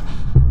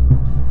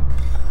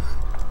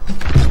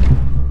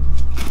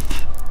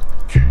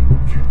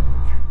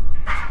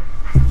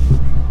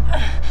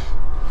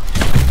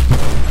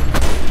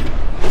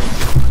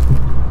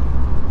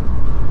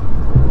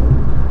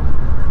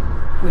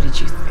 What did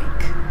you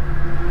think?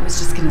 I was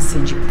just gonna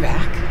send you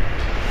back?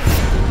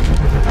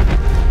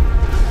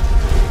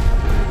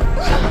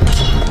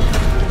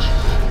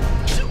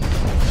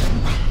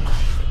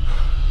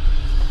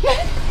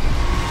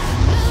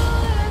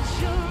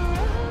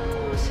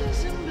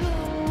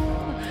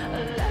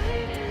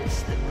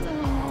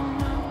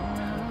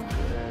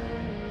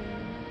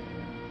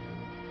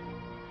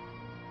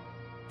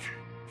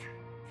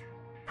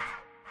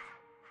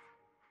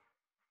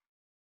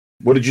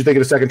 What did you think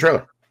of the second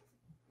trailer?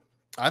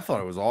 I thought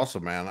it was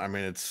awesome, man. I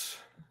mean, it's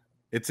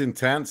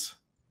intense.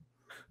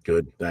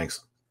 Good,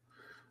 thanks.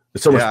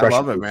 There's so much I pressure.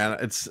 love it, man.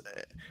 It's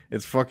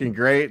fucking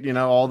great. You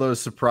know, all those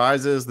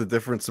surprises, the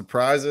different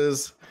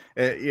surprises.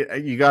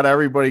 You got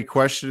everybody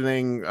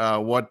questioning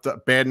what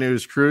Bad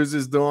News Cruz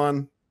is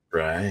doing.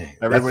 Right.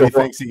 Everybody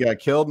thinks he got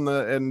killed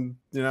in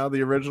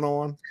the original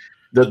one.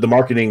 The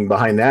marketing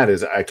behind that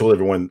is I told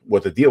everyone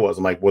what the deal was.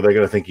 I'm like, well, they're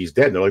going to think he's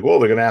dead. And they're like, well,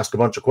 they're going to ask a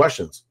bunch of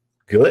questions.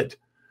 Good.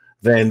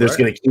 Then there's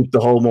going to keep the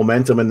whole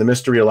momentum and the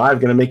mystery alive,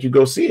 going to make you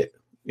go see it,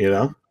 you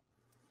know?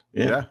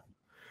 Yeah.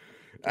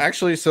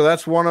 Actually, so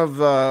that's one of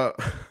the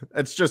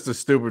it's just a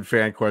stupid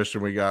fan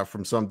question we got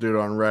from some dude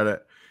on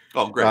Reddit.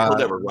 Oh, great. We'll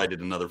never write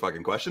it another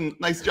fucking question.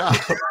 Nice job.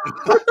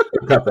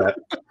 Cut that.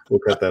 We'll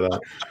cut that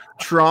out.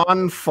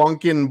 Tron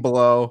Funkin'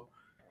 Blow.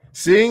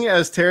 Seeing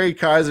as Terry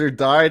Kaiser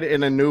died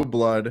in A New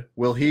Blood,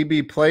 will he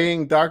be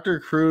playing Dr.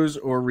 Cruz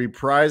or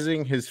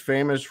reprising his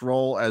famous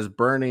role as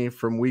Bernie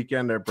from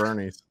Weekend at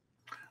Bernie's?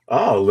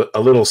 Oh, a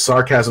little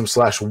sarcasm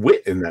 /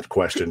 wit in that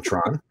question,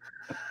 Tron.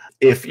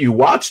 If you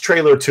watch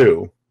trailer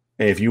 2,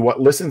 and if you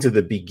listen to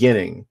the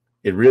beginning,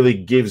 it really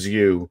gives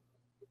you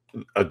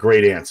a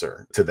great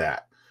answer to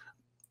that.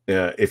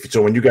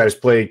 So when you guys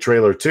play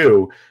trailer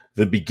 2,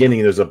 the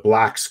beginning, there's a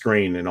black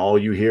screen, and all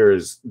you hear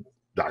is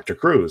Dr.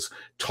 Cruz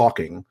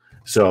talking.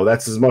 So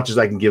that's as much as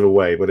I can give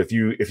away. But if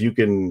you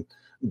can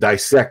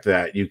dissect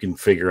that, you can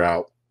figure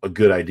out a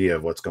good idea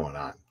of what's going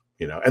on,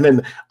 you know. And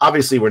then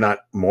obviously we're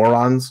not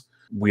morons.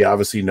 We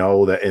obviously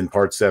know that in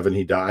part 7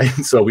 he died,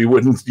 so we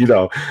wouldn't, you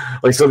know,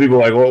 like some people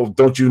are like, well,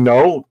 don't you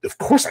know? Of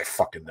course I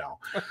fucking know,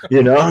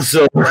 you know.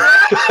 So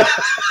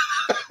I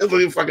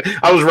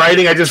was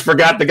writing, I just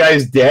forgot the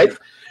guy's dead.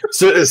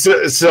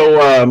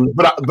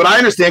 But I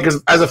understand,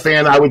 because as a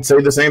fan, I would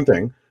say the same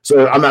thing.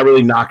 So I'm not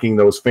really knocking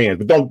those fans,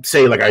 but don't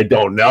say like I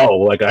don't know,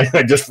 like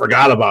I just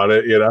forgot about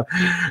it, you know.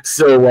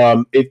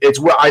 So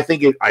it's well,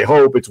 I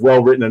hope it's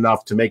well written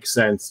enough to make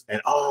sense.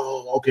 And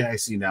okay, I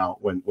see now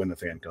when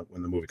the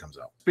movie comes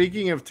out.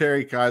 Speaking of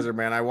Terry Kaiser,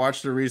 man, I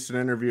watched a recent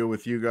interview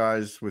with you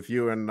guys, with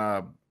you and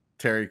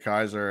Terry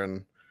Kaiser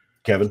and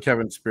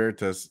Kevin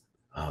Spiritus.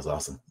 That was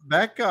awesome.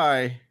 That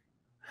guy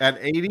at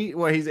 80,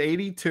 well, he's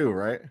 82,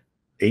 right?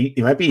 He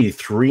might be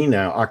 83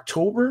 now.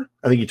 October,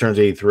 I think he turns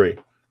 83.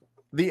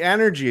 The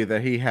energy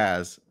that he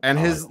has and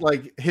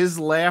his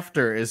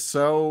laughter is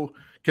so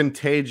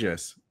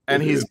contagious.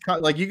 And he's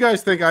like, you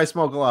guys think I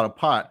smoke a lot of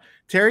pot.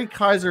 Terry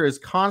Kaiser is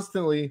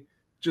constantly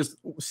just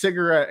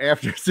cigarette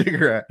after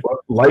cigarette.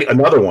 Light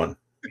another one.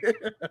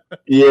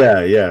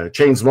 Yeah.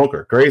 Chain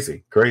smoker.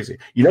 Crazy.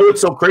 You know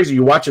what's so crazy?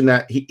 You're watching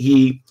that.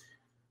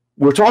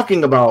 We're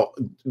talking about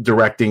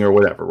directing or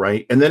whatever,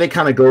 right? And then it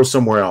kind of goes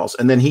somewhere else.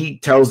 And then he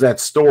tells that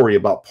story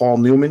about Paul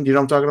Newman. Do you know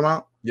what I'm talking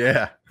about?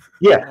 Yeah.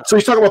 Yeah. So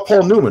he's talking about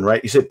Paul Newman,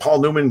 right? He said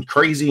Paul Newman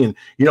crazy, and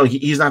you know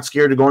he's not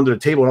scared to go under the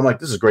table. And I'm like,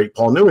 this is a great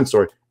Paul Newman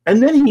story.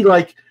 And then he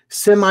like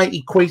semi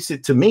equates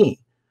it to me,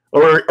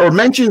 or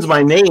mentions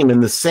my name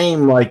in the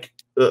same like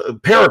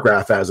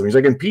paragraph as him. He's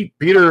like, and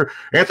Peter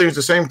Anthony's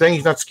the same thing.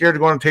 He's not scared to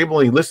go on the table,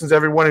 and he listens to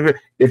everyone.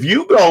 If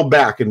you go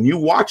back and you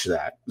watch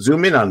that,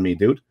 zoom in on me,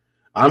 dude.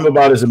 I'm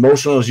about as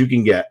emotional as you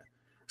can get.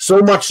 So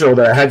much so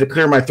that I had to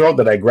clear my throat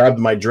that I grabbed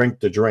my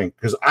drink to drink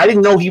because I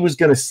didn't know he was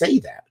going to say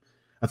that.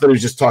 I thought he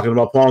was just talking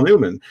about Paul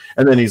Newman.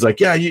 And then he's like,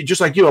 yeah, just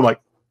like you. I'm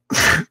like,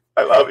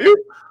 I love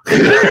you.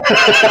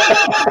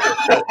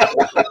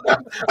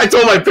 I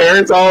told my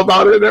parents all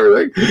about it and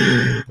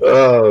everything.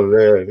 Oh,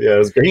 man. Yeah, it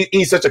was great.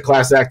 He's such a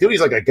class act, dude.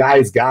 He's like a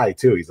guy's guy,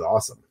 too. He's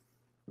awesome.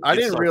 I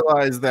didn't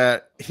realize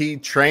that he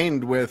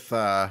trained with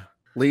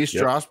Lee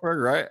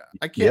Strasberg, right?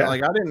 I can't, I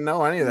didn't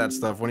know any of that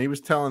stuff. When he was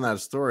telling that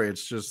story,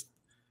 it's just.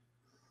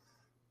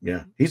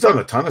 Yeah, he's done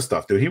a ton of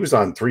stuff, dude. He was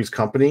on Three's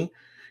Company.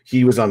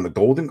 He was on the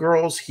Golden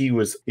Girls. He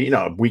was,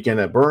 Weekend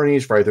at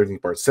Bernie's, Friday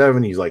 13th Part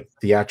 7. He's like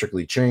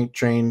theatrically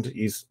trained.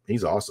 He's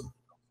awesome.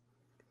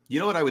 You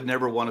know what I would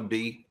never want to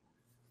be?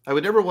 I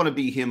would never want to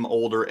be him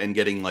older and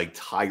getting like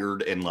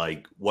tired and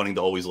like wanting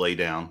to always lay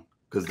down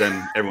because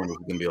then everyone was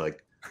going to be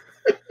like,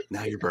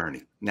 now you're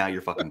Bernie. Now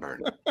you're fucking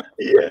Bernie.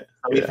 Yeah.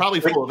 He's probably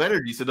full of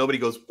energy. So nobody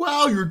goes,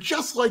 wow, you're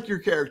just like your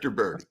character,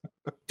 Bernie.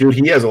 Dude,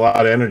 he has a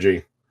lot of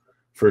energy.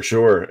 For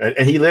sure.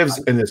 And he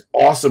lives in this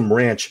awesome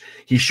ranch.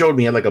 He showed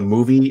me, he had like a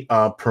movie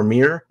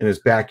premiere in his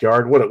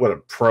backyard. What a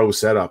pro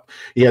setup.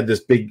 He had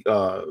this big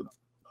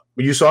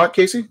you saw it,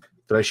 Casey?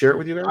 Did I share it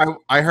with you guys?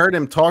 I heard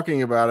him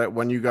talking about it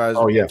when you guys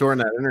during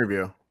that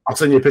interview. I'll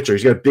send you a picture.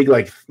 He's got a big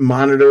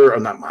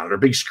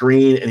big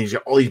screen, and he's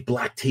got all these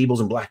black tables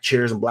and black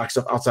chairs and black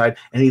stuff outside,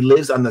 and he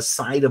lives on the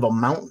side of a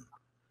mountain.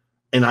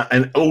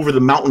 And over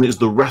the mountain is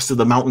the rest of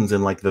the mountains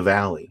in like the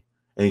valley.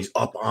 And he's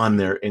up on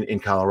there in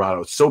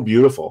Colorado. It's so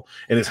beautiful.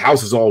 And his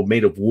house is all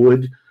made of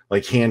wood,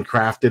 like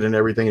handcrafted and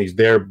everything. And he's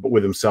there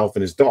with himself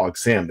and his dog,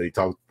 Sam,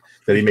 that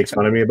he makes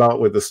fun of me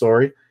about with the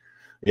story.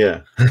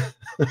 Yeah.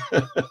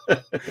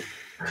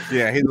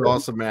 Yeah, he's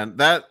awesome, man.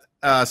 That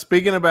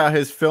speaking about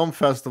his film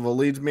festival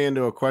leads me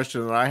into a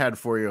question that I had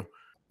for you.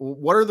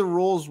 What are the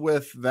rules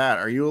with that?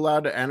 Are you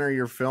allowed to enter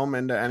your film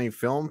into any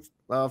film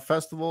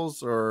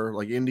festivals or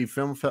like indie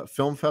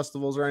film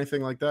festivals or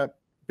anything like that,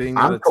 being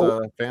that it's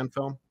a fan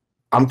film?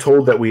 I'm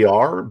told that we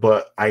are,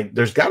 but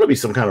there's got to be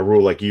some kind of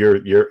rule, like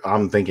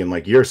I'm thinking,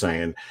 like you're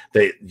saying,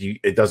 that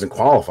it doesn't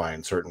qualify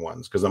in certain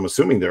ones because I'm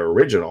assuming they're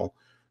original.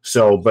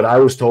 So, but I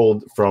was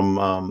told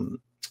from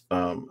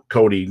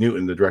Cody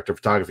Newton, the director of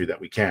photography,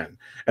 that we can.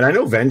 And I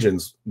know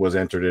Vengeance was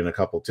entered in a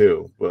couple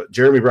too, but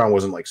Jeremy Brown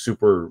wasn't like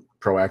super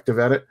proactive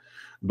at it.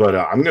 But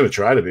I'm going to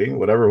try to be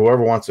whoever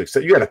wants to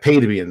accept. You got to pay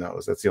to be in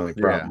those. That's the only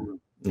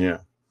problem. Yeah.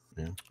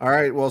 Yeah. All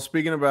right. Well,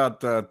 speaking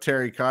about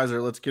Terry Kaiser,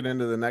 let's get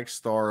into the next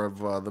star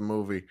of the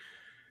movie.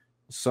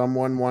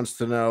 Someone wants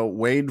to know,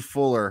 Wade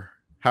Fuller,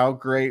 how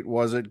great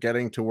was it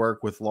getting to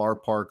work with Lar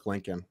Park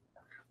Lincoln?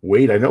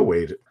 Wade, I know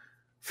Wade.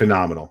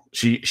 Phenomenal.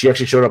 She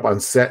actually showed up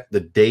on set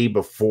the day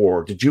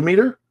before. Did you meet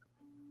her?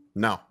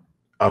 No.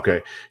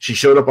 Okay. She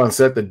showed up on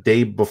set the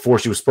day before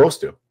she was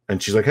supposed to.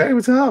 And she's like, hey,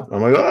 what's up?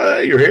 I'm like, oh,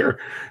 hey, you're here.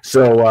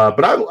 So,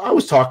 but I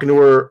was talking to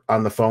her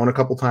on the phone a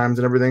couple times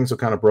and everything. So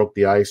kind of broke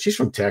the ice. She's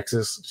from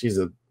Texas. She's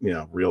a,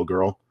 real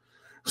girl.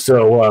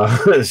 So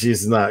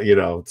she's not,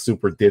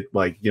 super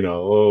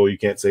oh, you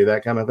can't say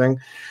that kind of thing.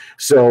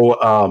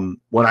 So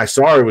when I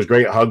saw her, it was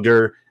great. I hugged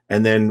her.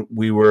 And then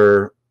we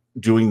were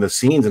doing the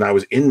scenes and I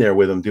was in there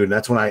with him, dude. And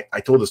that's when I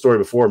told the story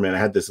before, man. I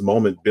had this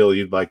moment, Bill,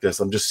 you'd like this.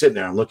 I'm just sitting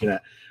there. I'm looking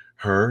at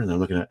her and I'm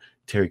looking at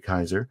Terry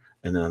Kaiser.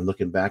 And then I'm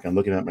looking back, I'm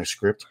looking at my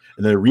script,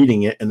 and they're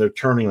reading it, and they're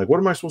turning like,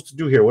 what am I supposed to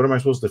do here? What am I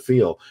supposed to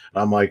feel?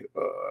 And I'm like,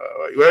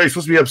 you're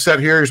supposed to be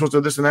upset here. You're supposed to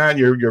do this and that.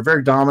 You're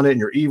very dominant, and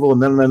you're evil,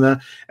 and then.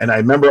 And I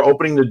remember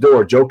opening the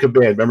door. Joe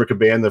Caban, remember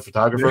Caban, the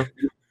photographer?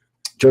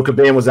 Joe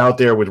Caban was out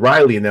there with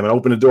Riley and them, and I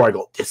opened the door. I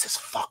go, this is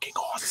fucking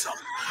awesome.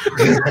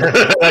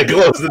 I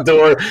closed the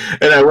door,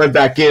 and I went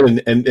back in,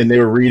 and they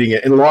were reading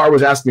it. And Laura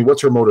was asking me,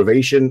 what's her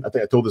motivation? I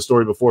think I told the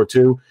story before,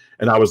 too.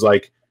 And I was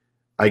like,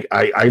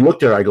 I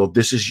looked at her, I go,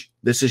 this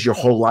is your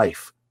whole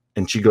life.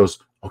 And she goes,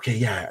 okay,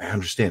 yeah, I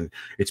understand.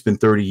 It's been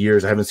 30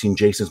 years. I haven't seen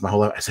Jay since my whole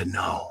life. I said,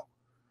 no,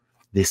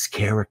 this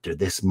character,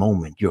 this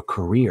moment, your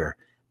career,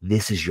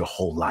 this is your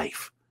whole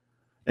life.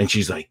 And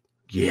she's like,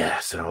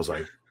 yes. And I was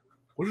like,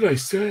 what did I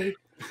say?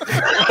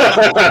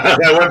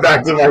 I went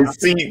back to my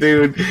seat,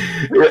 dude.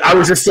 I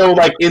was just so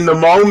like in the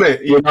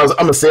moment,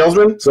 I'm a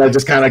salesman. So I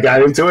just kind of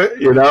got into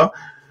it,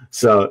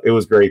 So it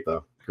was great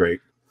though. Great.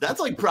 That's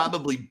like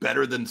probably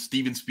better than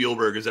Steven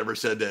Spielberg has ever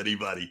said to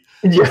anybody.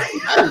 Yeah.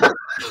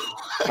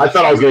 I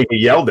thought I was going to get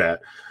yelled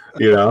at,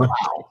 Wow.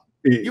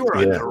 You are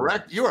a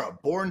direct. You are a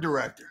born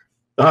director.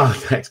 Oh,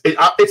 thanks.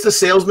 It's a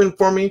salesman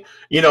for me,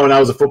 and I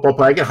was a football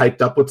player. I get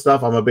hyped up with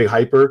stuff. I'm a big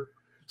hyper.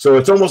 So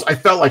it's almost, I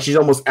felt like she's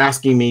almost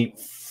asking me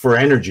for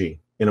energy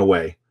in a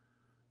way,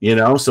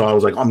 So I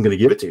was like, I'm going to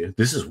give it to you.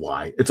 This is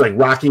why. It's like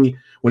Rocky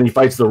when he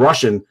fights the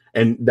Russian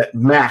and that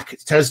Mac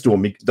says to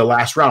him the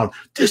last round,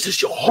 this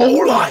is your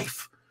whole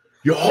life.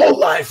 Your whole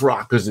life,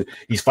 Rock, because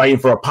he's fighting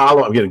for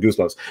Apollo. I'm getting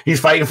goosebumps.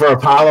 He's fighting for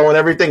Apollo and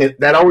everything. And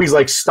that always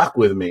like stuck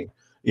with me.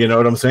 You know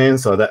what I'm saying?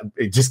 So that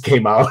it just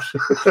came out.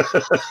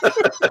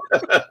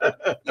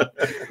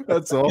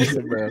 That's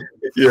awesome, man.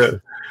 Yeah.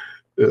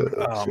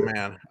 Oh,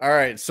 man. All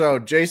right. So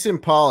Jason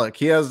Pollock,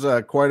 he has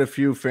quite a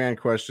few fan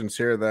questions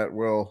here that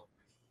will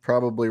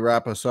probably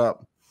wrap us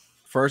up.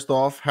 first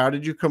off, how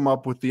did you come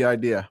up with the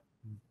idea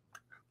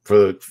for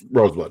the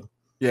Roseblood?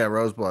 Yeah,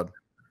 Roseblood.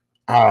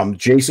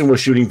 Jason was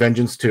shooting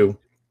Vengeance 2.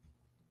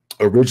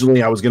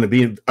 Originally, I was going to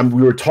be.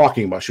 We were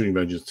talking about shooting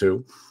Vengeance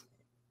 2.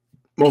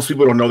 Most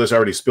people don't know this. I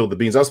already spilled the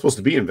beans. I was supposed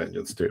to be in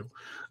Vengeance 2.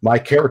 My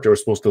character was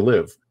supposed to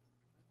live,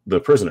 the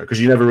prisoner, because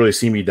you never really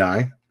see me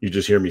die. You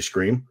just hear me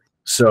scream.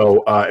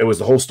 So it was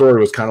the whole story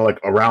was kind of like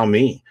around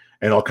me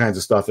and all kinds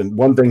of stuff. And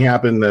one thing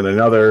happened, then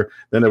another.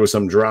 Then there was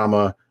some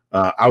drama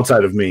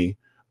outside of me.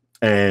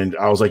 And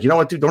I was like, you know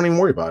what, dude, don't even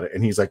worry about it.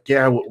 And he's like,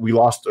 yeah, we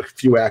lost a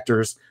few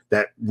actors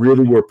that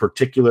really were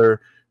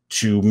particular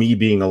to me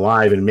being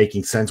alive and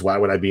making sense. Why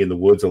would I be in the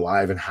woods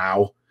alive and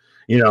how?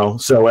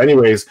 So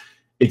anyways,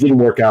 it didn't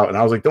work out. And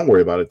I was like, don't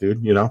worry about it,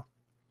 dude,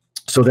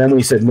 So then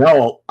we said,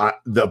 no,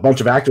 a bunch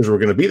of actors were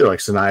going to be there, like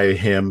Sanaya,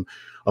 him,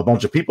 a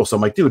bunch of people. So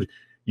I'm like, dude,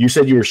 you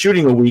said you were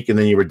shooting a week and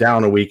then you were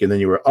down a week and then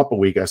you were up a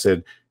week. I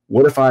said,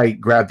 what if I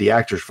grab the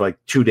actors for like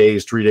 2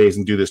 days, 3 days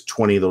and do this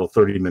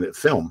 30-minute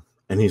film?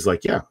 And he's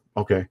like, yeah,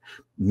 okay.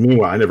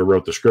 Meanwhile, I never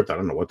wrote the script. I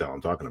don't know what the hell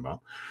I'm talking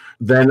about.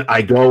 Then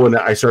I go and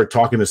I start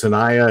talking to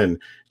Sanaya,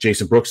 and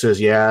Jason Brooks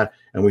says, yeah.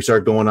 And we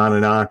start going on.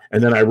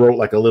 And then I wrote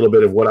like a little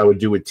bit of what I would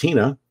do with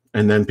Tina.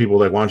 And then people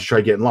were like, why don't you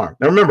try getting Laura?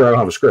 Now, remember, I don't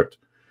have a script.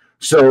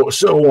 So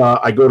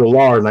I go to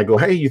Laura and I go,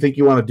 hey, you think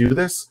you want to do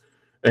this?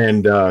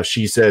 And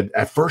she said,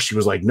 at first she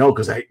was like, no,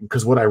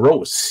 because what I wrote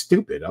was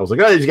stupid. I was like,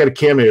 oh, you got a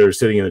cameo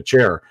sitting in a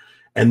chair.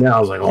 And then I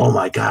was like, oh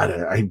my God,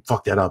 I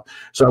fucked that up.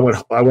 So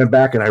I went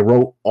back and I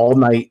wrote all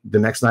night, the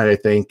next night, I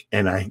think,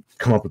 and I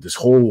come up with this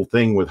whole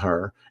thing with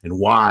her and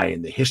why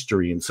and the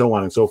history and so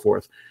on and so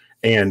forth.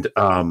 And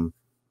and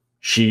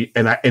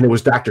it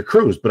was Dr.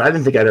 Cruz, but I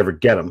didn't think I'd ever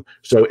get him.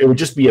 So it would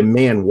just be a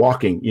man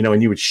walking,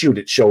 and you would shoot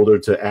it shoulder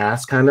to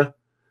ass kind of,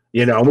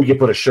 and we could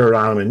put a shirt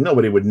on him and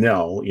nobody would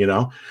know,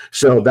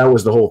 So that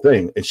was the whole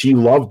thing. And she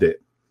loved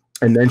it.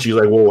 And then she's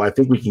like, well, I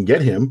think we can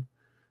get him.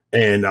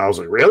 And I was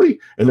like,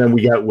 really? And then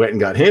we went and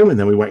got him, and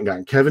then we went and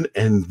got Kevin,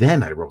 and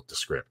then I wrote the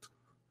script.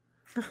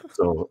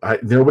 So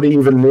nobody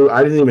even knew.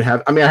 I didn't even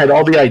have. I had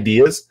all the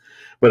ideas,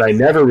 but I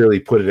never really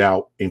put it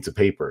out into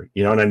paper,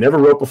 And I never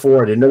wrote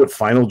before. I didn't know what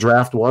final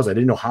draft was. I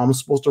didn't know how I'm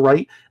supposed to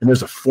write. And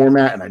there's a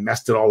format, and I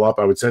messed it all up.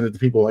 I would send it to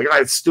people like, "Oh,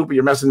 it's stupid.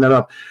 You're messing that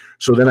up."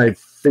 So then I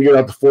figured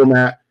out the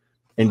format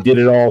and did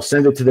it all.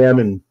 Send it to them,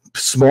 and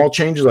small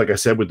changes, like I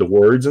said, with the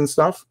words and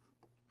stuff.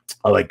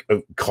 I like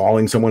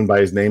calling someone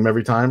by his name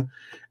every time.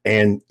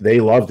 And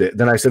they loved it.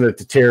 Then I sent it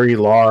to Terry,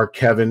 Laura,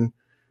 Kevin.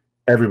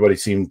 Everybody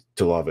seemed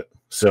to love it.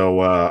 So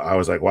I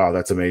was like, wow,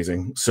 that's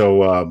amazing.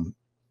 So,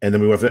 and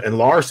then we went, and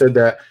Laura said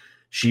that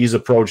she's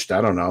approached,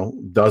 I don't know,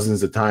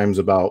 dozens of times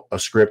about a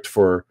script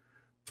for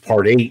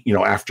part 8,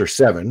 after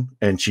 7,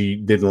 and she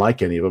didn't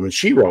like any of them. And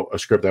she wrote a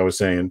script, I was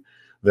saying,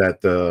 that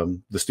the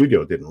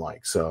studio didn't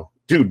like. So,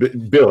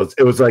 dude, Bill,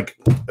 it was like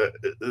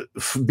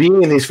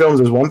being in these films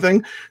is one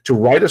thing. To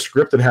write a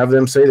script and have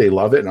them say they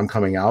love it and I'm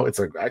coming out, it's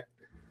like,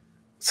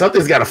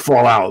 something's got to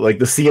fall out, like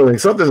the ceiling.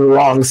 Something's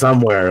wrong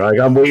somewhere. Like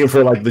I'm waiting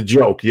for like the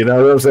joke, you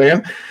know what I'm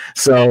saying?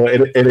 So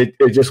it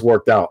just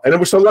worked out, and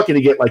we're so lucky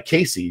to get like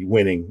Casey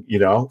winning.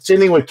 Same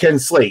thing with Ken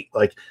Slate.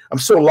 Like I'm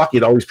so lucky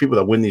that all these people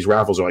that win these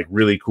raffles are like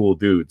really cool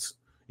dudes.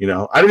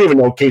 I didn't even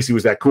know Casey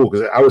was that cool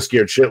because I was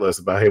scared shitless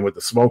about him with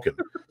the smoking.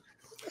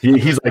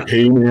 He's like,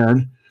 hey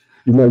man,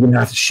 you're not gonna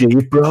have to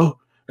shave, bro.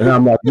 And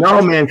I'm like,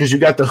 no man, because you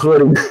got the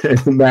hood and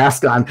the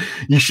mask on,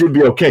 you should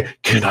be okay.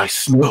 Can I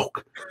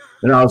smoke?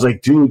 And I was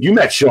like, dude, you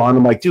met Sean.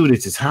 I'm like, dude,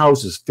 it's his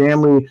house, his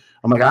family.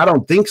 I'm like, I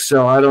don't think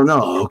so. I don't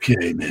know.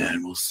 Okay,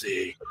 man, we'll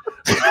see.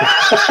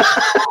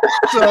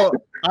 So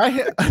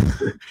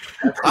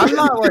I'm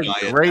not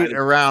like great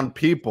around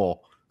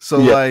people. So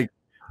like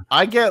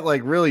I get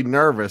like really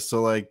nervous.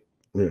 So like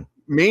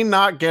me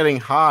not getting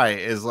high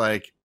is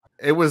like,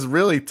 it was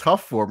really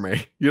tough for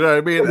me. You know what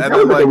I mean? And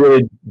I'm like a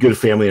really good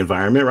family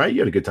environment, right? You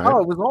had a good time. Oh,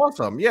 it was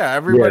awesome. Yeah,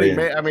 everybody.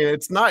 Yeah. I mean,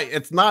 it's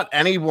not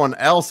anyone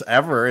else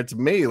ever. It's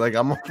me. Like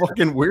I'm a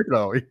fucking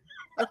weirdo.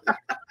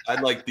 I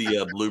like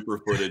the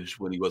blooper footage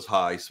when he was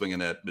high, swinging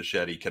that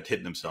machete, kept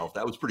hitting himself.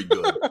 That was pretty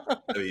good.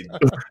 I mean,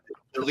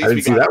 at least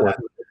we got that one.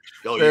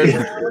 Oh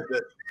yeah,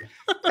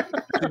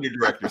 in your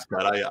director's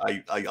cut.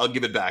 I'll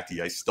give it back to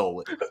you. I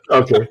stole it.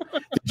 Okay,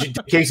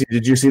 Casey,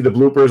 did you see the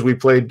bloopers we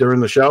played during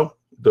the show?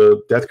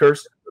 The Death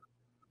Curse?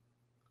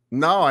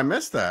 No, I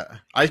missed that.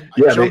 I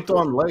jumped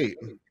on late.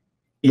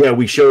 Yeah,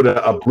 we showed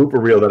a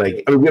blooper reel that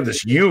I mean, we have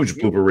this huge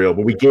blooper reel,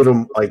 but we gave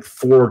them like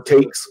 4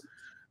 takes.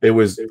 It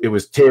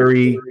was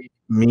Terry,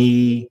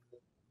 me,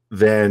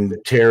 then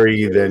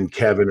Terry, then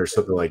Kevin, or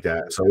something like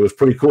that. So it was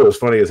pretty cool. It was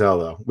funny as hell,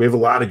 though. We have a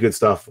lot of good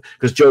stuff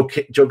because Joe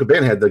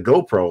Caban had the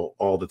GoPro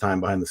all the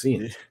time behind the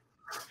scenes.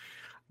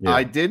 Yeah.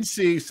 I did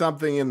see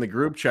something in the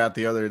group chat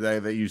the other day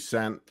that you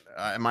sent.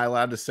 Am I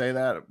allowed to say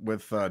that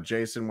with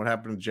Jason? What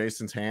happened to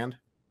Jason's hand?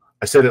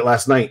 I said it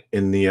last night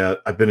in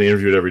the. I've been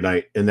interviewed every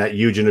night in that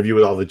huge interview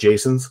with all the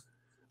Jasons.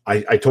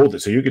 I told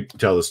it, so you could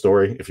tell the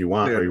story if you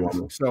want, or you want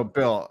me. So,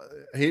 Bill,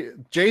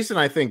 Jason,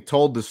 I think,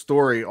 told the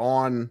story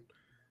on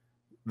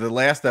the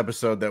last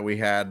episode that we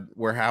had,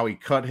 where how he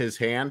cut his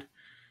hand.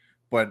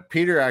 but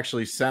Peter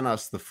actually sent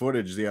us the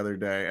footage the other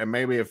day, and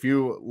maybe if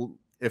you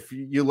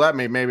let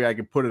me, maybe I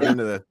could put it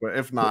into this. But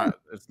if not,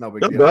 it's no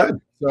big deal. Go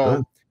ahead.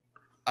 So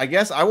I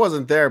guess I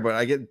wasn't there,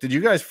 but did you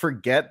guys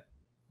forget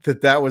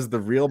that was the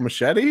real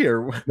machete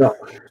or what? No.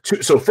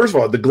 So first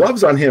of all, the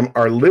gloves on him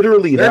are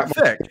literally They're that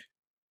thick.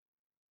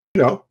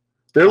 You know,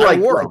 they're I like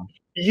wore 'em.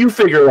 you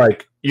figure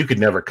like you could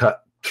never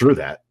cut through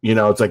that. You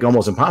know, it's like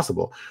almost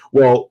impossible.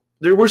 Well,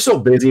 we're so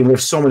busy and we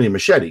have so many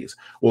machetes.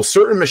 Well,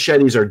 certain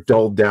machetes are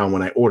dulled down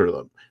when I order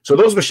them. So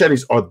those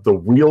machetes are the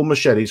real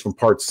machetes from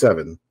part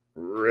 7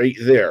 right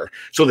there.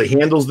 So the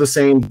handle's the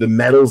same, the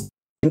metals,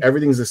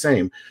 everything's the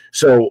same.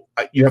 So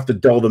you have to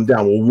dull them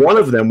down. Well, one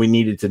of them we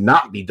needed to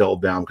not be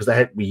dulled down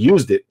because we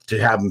used it to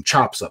have them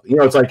chop something. You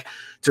know, it's like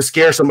to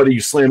scare somebody,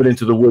 you slam it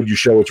into the wood, you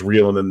show it's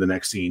real, and then the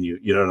next scene, you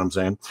know what I'm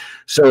saying?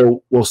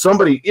 So, well,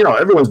 somebody, you know,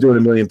 everyone's doing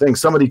a million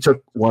things. Somebody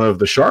took one of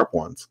the sharp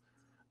ones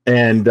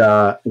and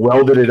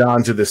welded it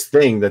onto this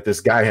thing that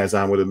this guy has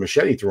on with a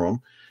machete through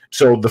him.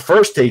 So the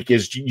first take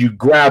is you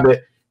grab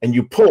it and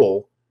you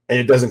pull and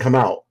it doesn't come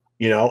out,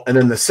 you know? And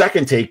then the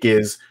second take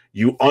is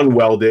you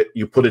unweld it,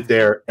 you put it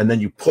there, and then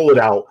you pull it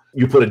out.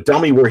 You put a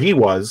dummy where he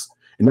was,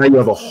 and now you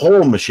have a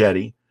whole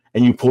machete,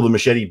 and you pull the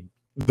machete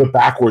the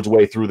backwards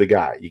way through the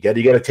guy. You got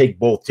to take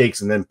both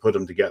takes and then put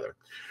them together.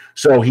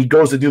 So he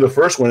goes to do the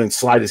first one and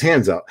slide his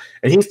hands out,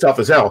 and he's tough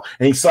as hell,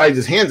 and he slides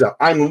his hands out.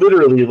 I'm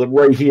literally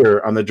right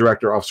here on the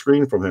director off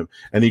screen from him,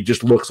 and he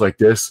just looks like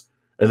this,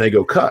 and they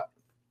go cut.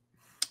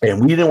 And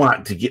we didn't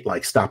want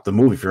to stop the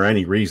movie for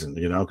any reason,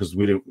 you know, because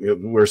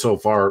we're so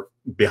far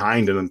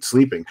behind and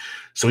sleeping.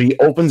 So he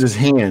opens his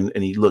hand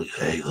and look,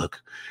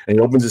 and he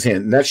opens his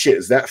hand, and that shit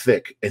is that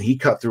thick. And he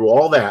cut through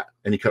all that,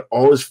 and he cut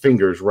all his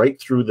fingers right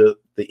through the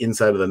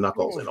inside of the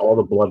knuckles, and all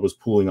the blood was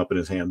pooling up in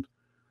his hand.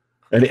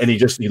 And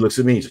he looks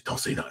at me, he's like, "Don't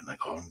say nothing." Like,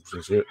 "Oh, I'm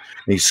gonna say it."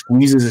 And he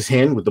squeezes his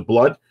hand with the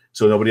blood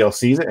so nobody else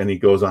sees it, and he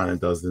goes on and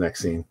does the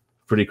next scene.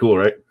 Pretty cool,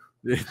 right?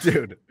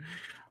 Dude.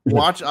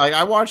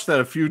 I watched that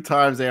a few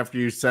times after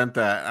you sent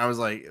that. I was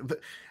like,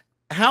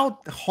 how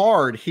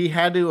hard he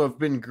had to have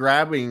been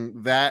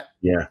grabbing that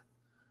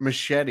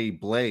machete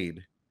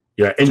blade.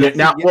 Yeah, and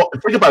now, well,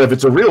 think about it. If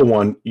it's a real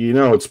one, you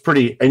know, it's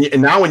pretty.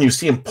 And now when you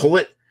see him pull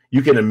it,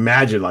 you can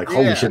imagine, like,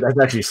 holy shit,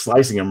 that's actually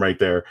slicing him right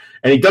there.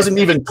 And he doesn't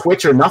even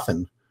twitch or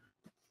nothing.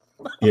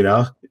 You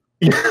know,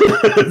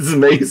 it's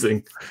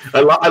amazing. I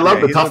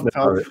love the toughness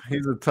of it.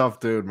 He's a tough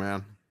dude,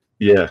 man.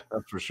 Yeah,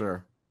 that's for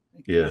sure.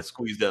 Yeah, I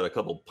squeezed out a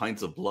couple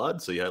pints of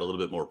blood, so you had a little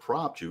bit more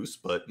prop juice.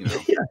 But you know,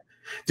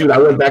 dude, I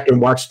went back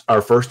and watched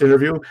our first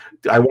interview.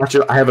 I watch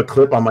it. I have a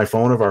clip on my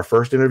phone of our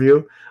first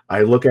interview.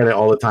 I look at it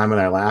all the time and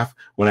I laugh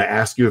when I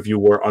ask you if you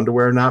wore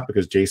underwear or not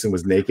because Jason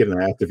was naked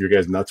and I asked if your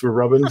guys' nuts were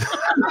rubbing.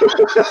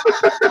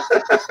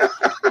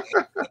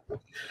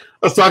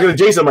 I was talking to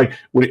Jason. I'm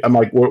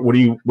like, what do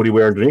you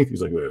wear underneath?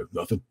 He's like,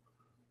 nothing.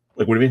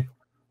 Like, what do you mean?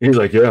 And he's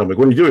like, yeah. I'm like,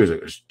 what do you do? He's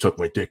like, I just tuck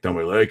my dick down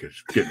my leg and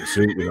get in the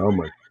suit. You know, I'm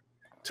like,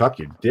 tuck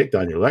your dick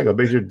down your leg. How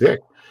big's your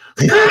dick?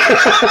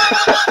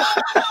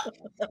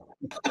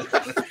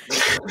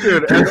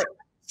 Dude,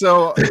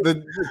 so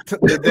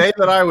the day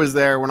that I was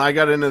there, when I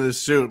got into the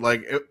suit,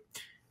 like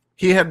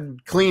he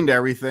had cleaned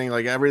everything,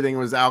 like everything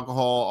was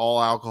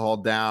all alcohol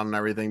down and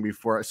everything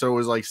before, so it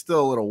was like still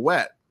a little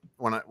wet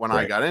when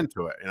I got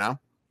into it, you know.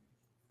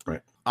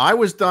 Right. I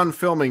was done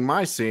filming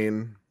my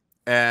scene,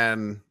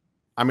 and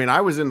I mean,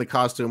 I was in the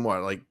costume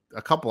like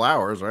a couple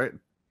hours, right?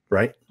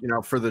 Right. You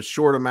know, for the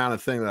short amount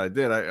of thing that I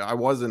did, I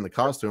was in the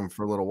costume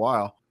for a little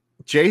while.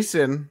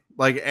 Jason,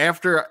 like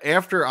after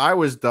I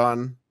was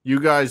done, you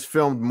guys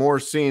filmed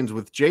more scenes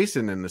with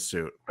Jason in the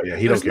suit. Oh, yeah,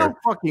 There's no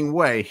fucking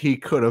way he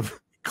could have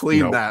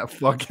cleaned that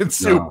fucking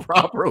suit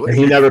properly. And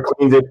he never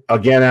cleaned it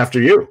again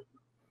after you.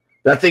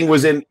 That thing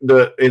was in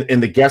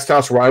the guest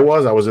house where I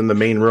was in the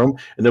main room,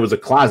 and there was a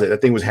closet.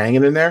 That thing was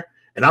hanging in there,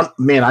 and I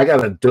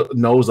got a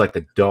nose like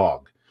a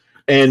dog,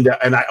 and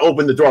I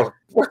opened the door. I was like,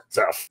 what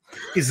the f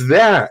is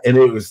that? And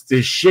it was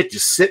this shit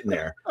just sitting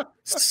there,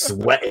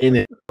 sweating.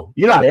 And,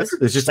 you know,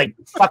 it's just like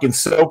fucking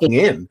soaking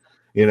in.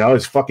 You know,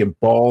 his fucking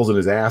balls and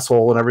his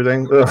asshole and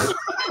everything. You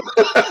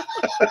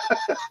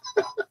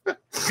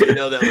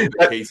know that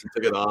like, Casey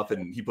took it off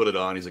and he put it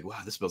on. He's like,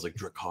 wow, this smells like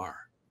Drakkar.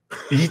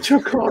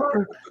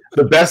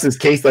 The best is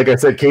Casey. Like I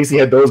said, Casey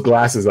had those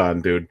glasses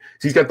on, dude.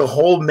 He's got the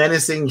whole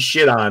menacing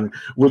shit on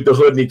with the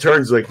hood, and he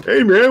turns like,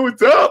 "Hey man,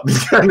 what's up?"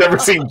 I've never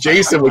seen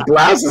Jason with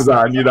glasses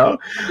on. You know,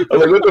 I'm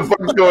like, what the fuck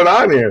is going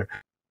on here?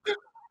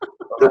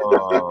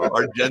 Oh,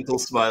 our gentle,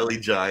 smiley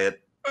giant.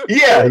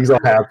 Yeah, he's all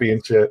happy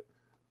and shit.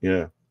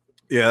 Yeah,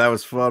 that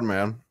was fun,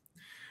 man.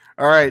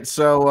 All right,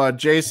 so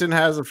Jason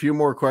has a few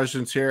more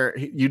questions here.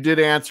 You did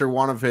answer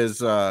one of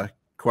his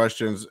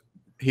questions.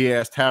 He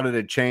asked, how did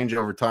it change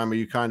over time? But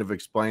you kind of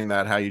explained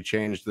that, how you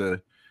changed the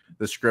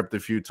script a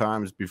few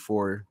times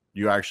before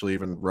you actually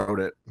even wrote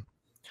it.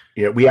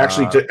 Yeah, we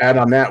actually, to add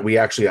on that,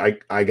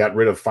 I got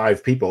rid of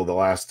 5 people the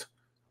last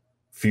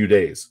few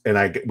days,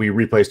 and we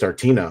replaced our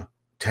Tina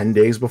 10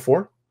 days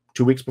before,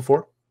 2 weeks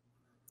before.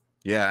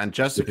 Yeah, and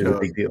Jessica, was a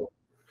big deal.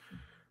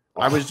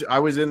 I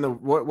was in the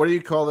what do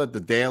you call that? The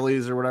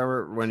dailies or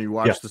whatever when you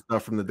watch the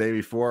stuff from the day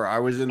before. I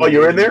was in. Oh,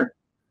 you're in there?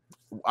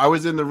 I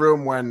was in the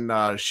room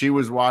when she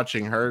was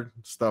watching her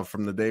stuff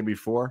from the day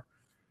before.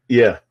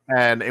 Yeah,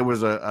 and it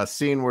was a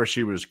scene where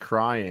she was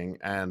crying,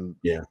 and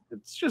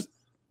it's just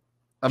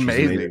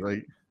amazing.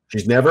 Like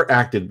she's never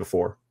acted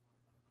before,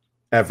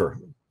 ever.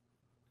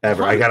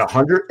 I got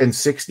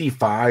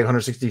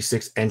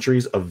 166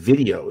 entries of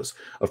videos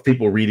of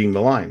people reading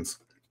the lines,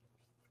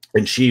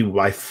 and she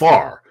by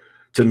far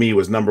to me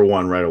was number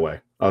one right away.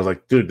 I was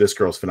like, dude, this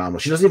girl's phenomenal.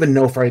 She doesn't even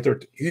know Friday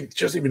 13th.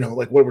 She doesn't even know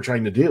like what we're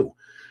trying to do,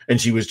 and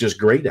she was just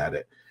great at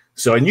it.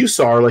 So, and you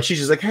saw her like she's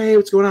just like, hey,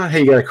 what's going on?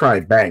 Hey, you gotta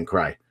cry, bang,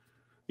 cry.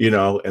 You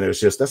know, and it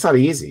was just that's not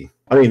easy.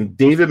 I mean,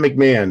 David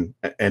McMahon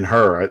and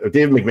her.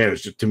 David McMahon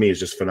is just, to me is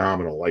just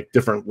phenomenal, like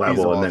different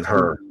level, awesome. And then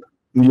her.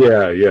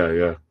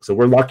 Yeah. So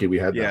we're lucky we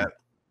had that.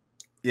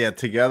 Yeah,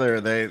 together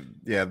they.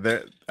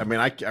 I mean,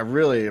 I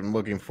really am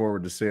looking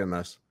forward to seeing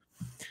this.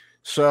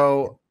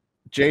 So,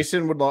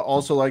 Jason would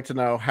also like to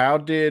know, how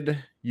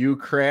did you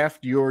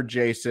craft your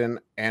Jason,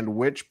 and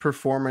which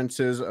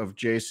performances of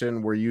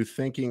Jason were you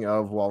thinking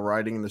of while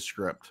writing the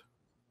script?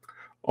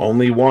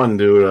 Only one,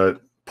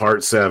 dude.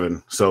 Part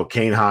 7. So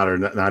Kane Hodder,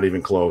 not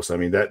even close. I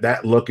mean,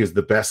 that look is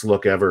the best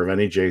look ever of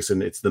any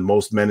Jason. It's the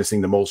most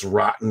menacing, the most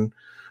rotten,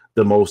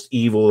 the most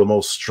evil, the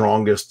most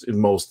strongest, and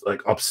most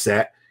like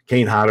upset.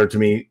 Kane Hodder, to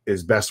me,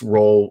 his best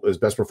role, his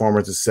best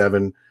performance is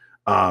 7.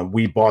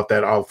 We bought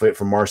that outfit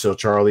from Marcel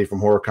Charlie from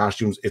Horror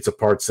Costumes. It's a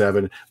part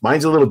 7.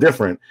 Mine's a little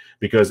different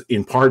because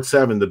in part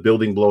 7, the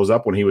building blows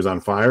up when he was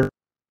on fire.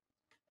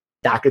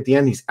 Back at the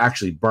end, he's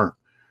actually burnt.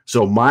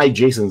 So my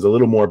Jason's a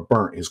little more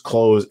burnt, his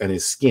clothes and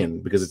his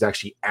skin, because it's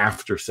actually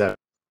after 7.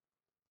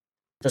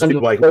 Some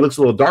people are like, oh, it looks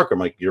a little darker. I'm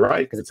like, you're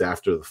right, because it's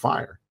after the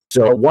fire.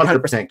 So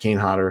 100% Kane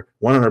Hodder,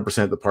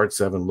 100% the part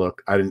 7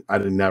 look. I didn't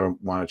never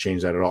want to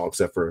change that at all,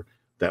 except for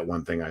that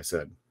one thing I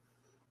said.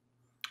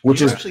 Which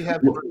Did you is actually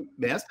have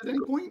masked at any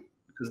point?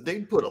 Because they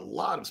put a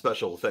lot of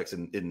special effects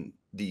in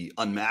the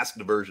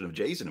unmasked version of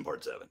Jason in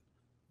part 7.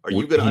 Are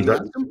you going to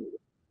unmask him?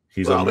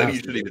 He's well, unmasked. Maybe you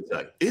shouldn't even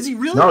say. Is he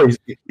really? No,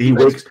 he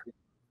wakes.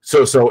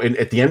 So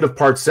at the end of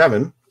part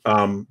 7,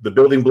 the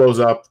building blows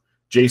up.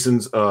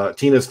 Jason's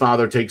Tina's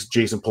father takes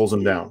Jason, pulls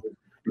him down.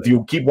 If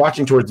you keep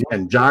watching towards the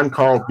end, John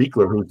Carl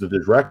Buechler, who's the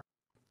director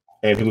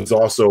and who's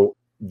also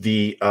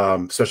the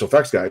special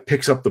effects guy,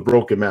 picks up the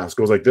broken mask,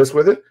 goes like this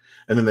with it,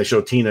 and then they show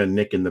Tina and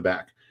Nick in the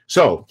back.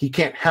 So he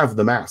can't have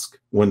the mask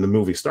when the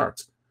movie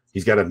starts.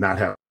 He's got to not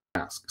have a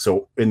mask.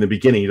 So in the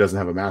beginning, he doesn't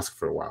have a mask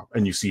for a while,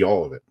 and you see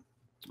all of it.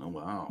 Oh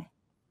wow!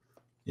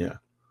 Yeah.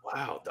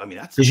 Wow. I mean,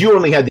 that's because you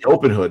only had the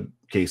open hood,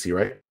 Casey,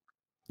 right?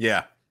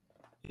 Yeah.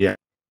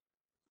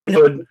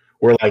 Hood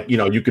where like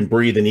you can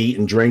breathe and eat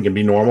and drink and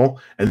be normal,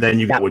 and then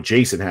you got what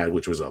Jason had,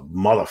 which was a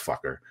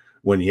motherfucker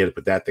when he had to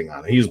put that thing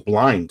on. He was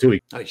blind too.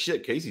 Oh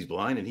shit, Casey's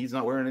blind and he's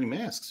not wearing any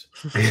masks.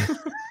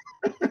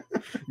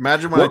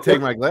 Imagine when I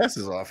take my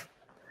glasses off.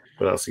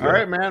 What else? All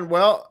right, man.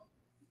 Well,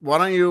 why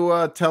don't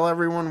you tell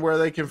everyone where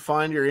they can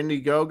find your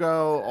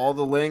Indiegogo, all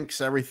the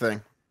links,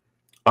 everything.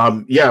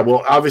 Yeah,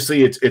 well,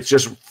 obviously it's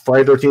just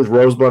Friday 13th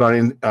Roseblood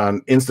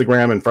on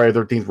Instagram and Friday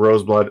 13th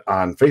Roseblood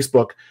on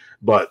Facebook.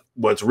 But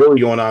what's really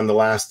going on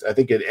I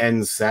think it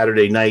ends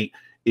Saturday night,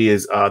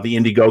 is the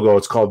Indiegogo.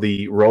 It's called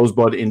the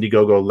Roseblood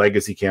Indiegogo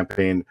Legacy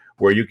Campaign,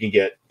 where you can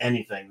get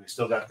anything. We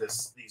still got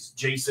these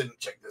Jason.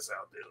 Check this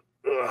out,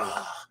 dude.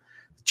 Ugh.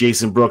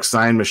 Jason Brooks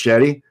signed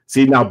machete.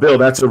 See now, Bill,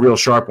 that's a real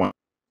sharp one.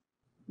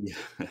 Yeah,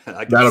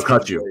 that'll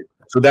cut you.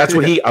 So that's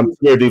what I'm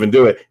scared to even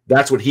do it.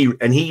 That's what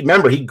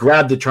remember, he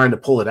grabbed it trying to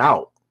pull it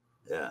out.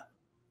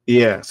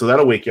 Yeah. So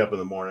that'll wake you up in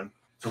the morning.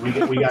 So we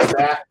got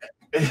that.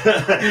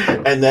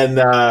 And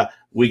then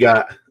we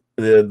got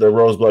the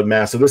Roseblood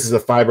mask. So this is a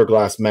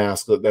fiberglass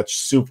mask that's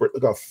super.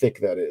 Look how thick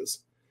that is.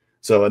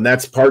 So, and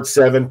that's part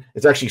 7.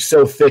 It's actually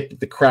so thick that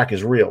the crack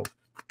is real.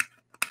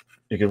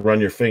 You can run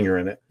your finger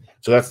in it.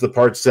 So that's the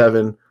part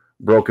 7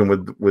 broken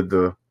with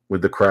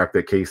the crack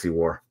that Casey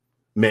wore.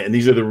 Man, and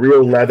these are the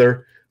real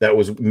leather that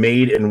was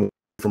made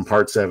from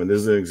part 7. This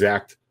is an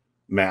exact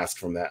mask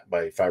from that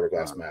by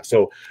fiberglass mask.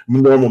 So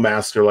normal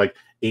masks are like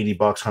 $80,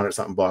 100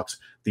 something bucks.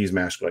 These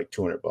masks are like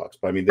 $200.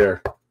 But I mean,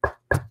 they're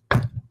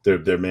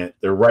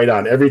right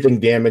on. Everything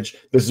damaged.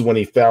 This is when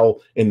he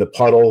fell in the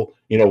puddle.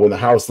 When the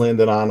house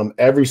landed on him.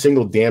 Every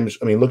single damage.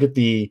 I mean, look at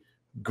the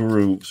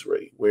grooves.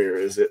 Right, where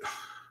is it?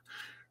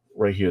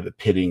 Right here, the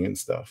pitting and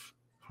stuff.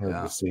 Hard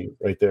to see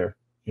right there.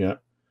 Yeah.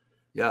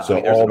 So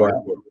I mean, all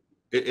that.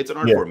 It's an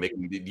art form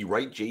making the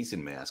right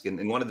Jason mask,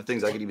 and one of the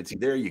things I could even see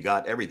there, you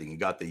got everything. You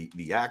got the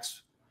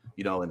axe,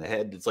 in the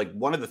head. It's like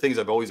one of the things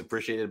I've always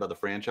appreciated about the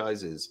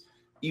franchise is,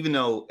 even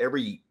though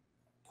every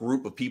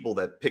group of people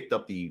that picked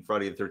up the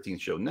Friday the 13th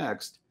show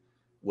next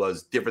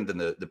was different than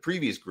the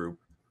previous group,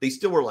 they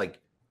still were like,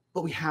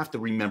 but we have to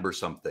remember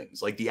some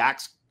things. Like the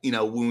axe,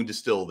 wound is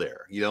still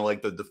there.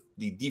 Like the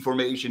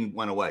deformation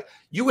went away.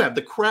 You have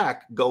the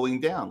crack going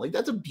down. Like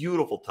that's a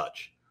beautiful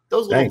touch.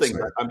 Those little things,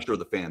 I'm sure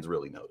the fans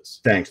really notice.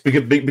 Thanks,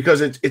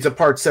 because it's a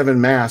part 7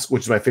 mask,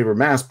 which is my favorite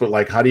mask. But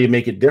like, how do you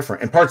make it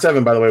different? And part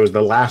 7, by the way, was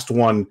the last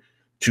one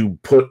to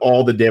put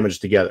all the damage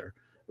together.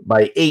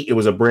 By 8, it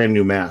was a brand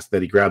new mask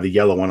that he grabbed, the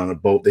yellow one on a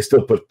boat. They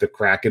still put the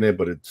crack in it,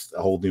 but it's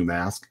a whole new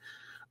mask.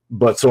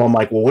 But so I'm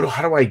like, well,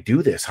 how do I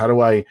do this? How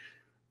do I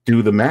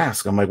do the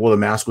mask? I'm like, well, the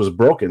mask was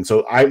broken.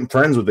 So I'm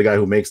friends with the guy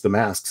who makes the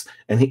masks,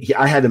 and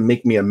I had to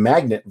make me a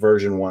magnet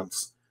version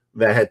once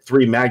that had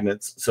 3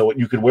 magnets, so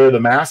you could wear the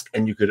mask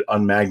and you could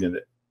unmagnet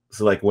it.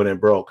 So like when it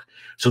broke.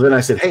 So then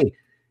I said, hey,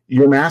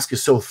 your mask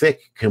is so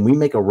thick. Can we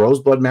make a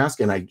rosebud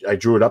mask? And I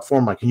drew it up for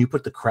him. Like, can you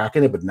put the crack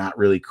in it, but not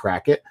really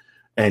crack it?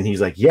 And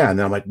he's like, yeah. And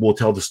then I'm like, we'll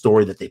tell the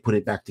story that they put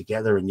it back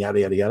together and yada,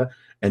 yada, yada.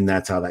 And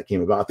that's how that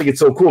came about. I think it's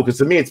so cool because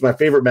to me, it's my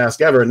favorite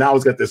mask ever. And now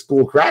it's got this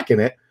cool crack in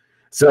it.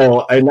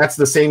 So, and that's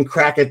the same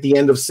crack at the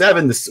end of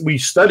 7. We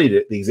studied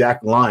it, the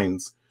exact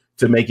lines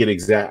to make it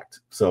exact.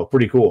 So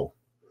pretty cool.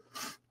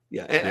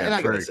 Yeah, and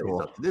I gotta say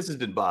something. This has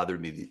been bothering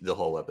me the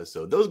whole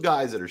episode. Those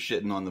guys that are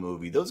shitting on the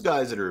movie, those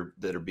guys that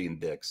are being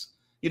dicks.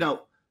 You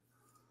know,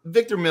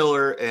 Victor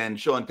Miller and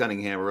Sean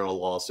Cunningham are in a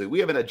lawsuit. We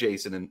haven't had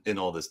Jason in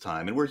all this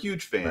time, and we're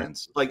huge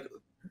fans. Right. Like,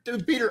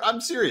 dude, Peter, I'm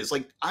serious.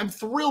 Like, I'm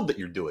thrilled that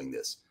you're doing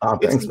this.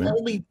 It's the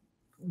only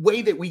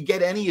way that we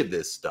get any of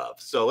this stuff.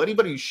 So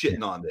anybody who's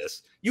shitting on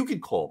this, you can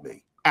call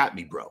me. At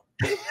me, bro.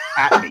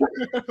 At me,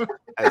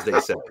 as they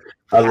say.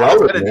 I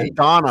love it, man.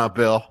 Donna,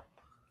 Bill.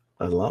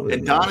 I love it.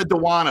 And Donna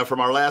Dewana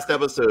from our last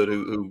episode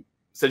who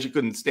said she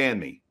couldn't stand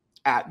me.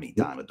 At me,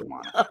 Donna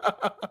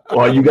Dewana.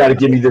 Well, you got to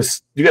give me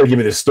this. You got to give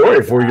me this story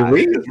before you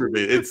leave.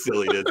 It's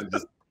silly.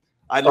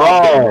 I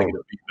love getting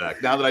negative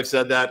feedback. Now that I've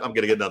said that, I'm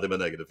going to get nothing but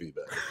negative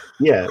feedback.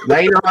 Yeah, now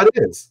you know how it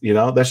is. You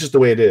know, that's just the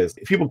way it is.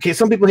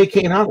 Some people hate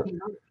Kane Hodder,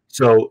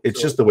 so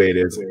it's just the way it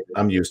is.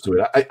 I'm used to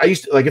it. I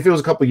used to, like, if it was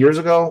a couple years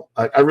ago,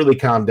 I really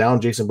calmed down.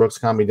 Jason Brooks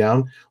calmed me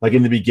down. Like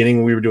in the beginning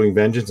when we were doing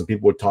Vengeance and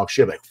people would talk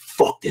shit, like,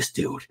 fuck this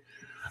dude.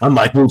 I'm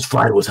like, let's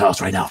fly to his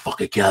house right now.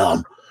 Fucking kill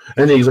him.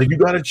 And then he's like, you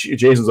got to,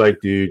 Jason's like,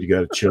 dude, you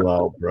got to chill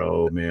out,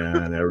 bro,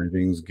 man.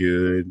 Everything's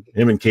good.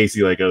 Him and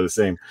Casey, like, are the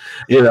same,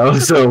 you know?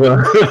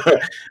 So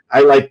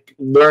I like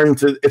learn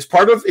to, it's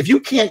part of, if you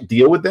can't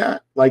deal with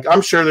that, like,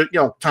 I'm sure that, you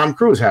know, Tom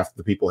Cruise, half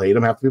the people hate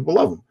him, half the people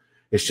love him.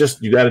 It's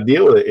just, you got to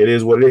deal with it. It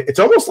is what it is. It's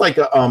almost like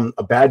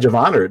a badge of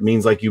honor. It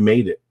means like you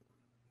made it,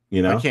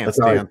 you know? I can't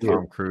stand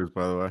Tom Cruise,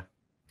 by the way.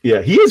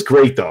 Yeah, he is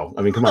great, though.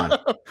 I mean, come on.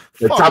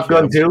 The Top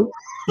Gun 2.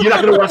 You're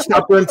not going to watch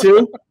Top Gun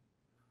 2?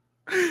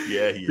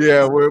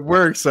 Yeah,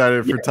 we're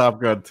excited for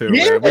Top Gun 2.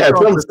 Yeah, we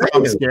Tom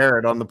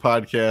Skerritt on the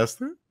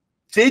podcast.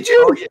 Did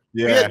you? Oh,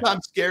 yeah. We had Tom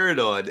Skerritt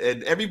on,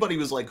 and everybody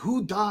was like,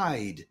 who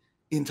died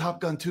in Top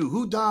Gun 2?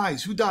 Who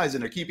dies? Who dies?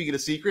 And they're keeping it a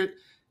secret.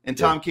 And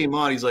Tom came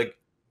on. He's like,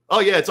 oh,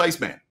 yeah, it's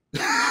Iceman.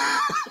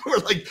 We're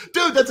like,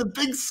 dude, that's a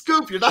big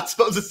scoop. You're not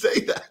supposed to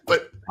say that.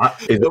 But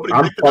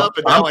nobody picked it up,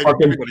 and now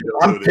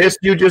I'm pissed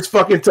you just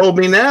fucking told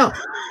me now.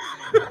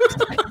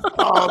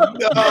 Oh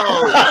no!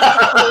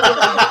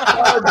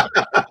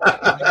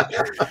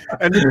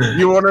 And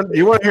you want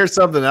to hear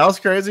something else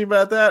crazy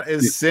about that?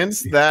 Is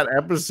since that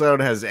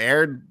episode has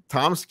aired,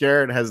 Tom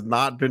Skerritt has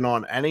not been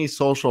on any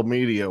social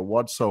media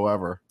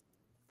whatsoever.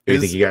 You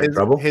think he got in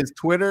trouble? His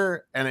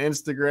Twitter and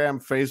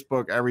Instagram,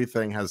 Facebook,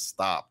 everything has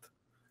stopped.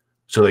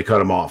 So they cut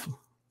him off.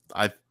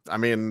 I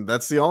mean,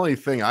 that's the only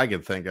thing I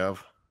could think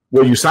of.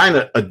 Well, you sign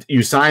an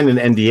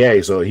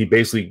NDA, so he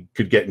basically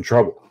could get in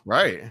trouble.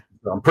 Right.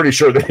 I'm pretty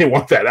sure they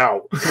want that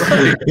out.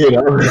 You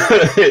know?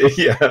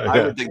 Yeah.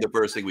 I would think the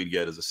first thing we'd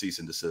get is a cease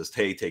and desist.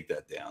 Hey, take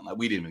that down.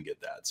 We didn't even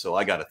get that. So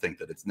I got to think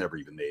that it's never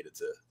even made it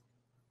to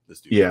this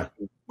dude. Yeah.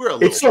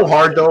 It's so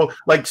hard, though.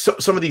 Like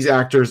some of these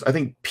actors, I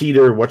think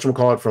Peter,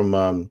 whatchamacallit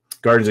from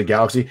Guardians of the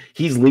Galaxy,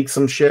 he's leaked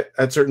some shit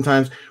at certain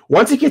times.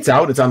 Once it gets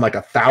out, it's on like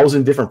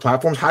 1,000 different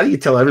platforms. How do you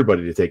tell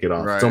everybody to take it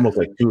off? Right. It's almost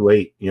like too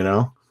late, you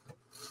know?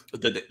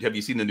 Have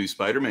you seen the new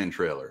Spider-Man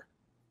trailer?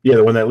 Yeah,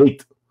 the one that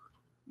leaked.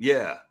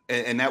 Yeah,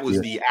 and that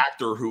was the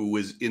actor who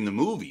was in the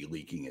movie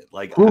leaking it.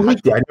 Like, who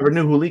leaked it? I never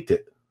knew who leaked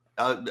it.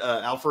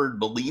 Alfred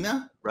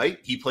Molina, right?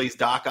 He plays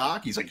Doc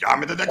Ock. He's like,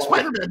 I'm in the next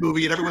Spider-Man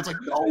movie, and everyone's like,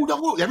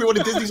 no. Everyone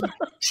at Disney's like,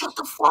 shut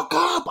the fuck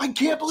up! I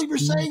can't believe you're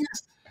saying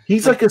this.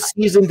 He's like a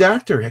seasoned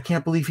actor. I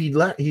can't believe he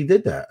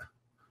did that.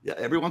 Yeah,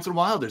 every once in a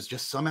while, there's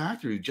just some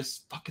actor who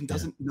just fucking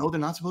doesn't know they're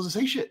not supposed to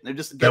say shit. They're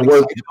just getting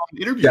excited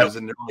on interviews,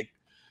 and they're like.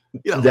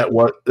 You know, that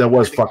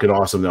was fucking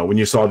awesome though. When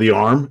you saw the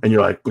arm and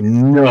you're like,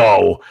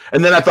 no,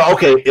 and then I thought,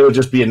 okay, it'll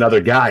just be another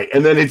guy,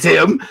 and then it's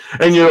him,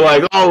 and you're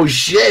like, oh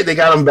shit, they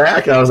got him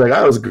back. And I was like,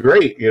 that was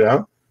great, you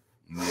know.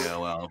 Yeah,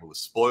 well, if it was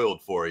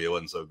spoiled for you, it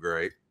wasn't so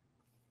great.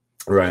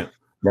 Right.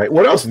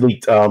 What else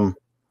leaked?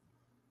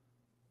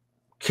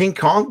 King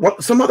Kong.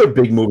 What? Some other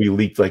big movie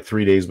leaked like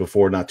 3 days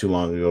before, not too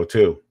long ago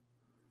too.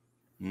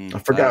 I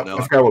forgot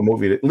what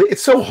movie it is.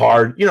 It's so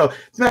hard. You know,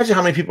 imagine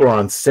how many people are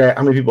on set,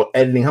 how many people are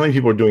editing, how many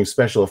people are doing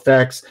special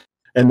effects,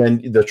 and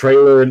then the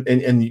trailer,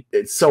 and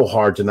it's so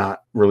hard to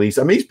not release.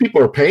 I mean, these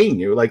people are paying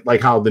you,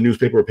 like how the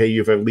newspaper will pay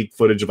you if I leak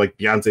footage of like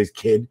Beyonce's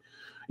kid.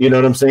 You know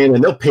what I'm saying?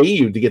 And they'll pay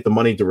you to get the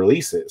money to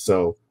release it.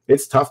 So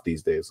it's tough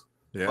these days.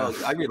 Yeah. Well,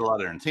 I read a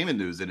lot of entertainment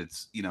news, and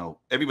it's, you know,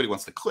 everybody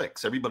wants the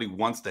clicks. Everybody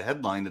wants the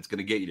headline that's going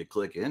to get you to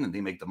click in, and they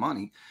make the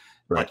money.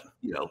 Right. But,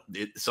 you know,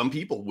 some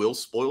people will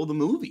spoil the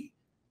movie.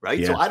 right?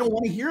 Yeah. So I don't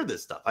want to hear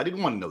this stuff. I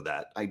didn't want to know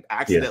that. I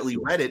accidentally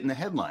read it in the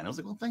headline. I was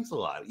like, well, thanks a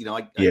lot. You know,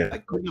 I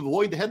couldn't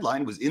avoid the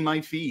headline. It was in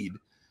my feed.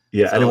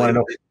 Yeah, so I didn't want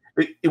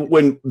to know.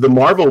 When the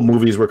Marvel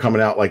movies were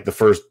coming out, like the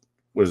first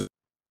was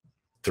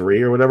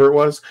 3 or whatever it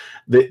was,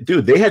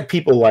 they had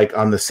people like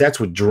on the sets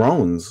with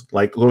drones,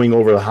 like going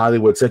over the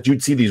Hollywood set.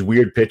 You'd see these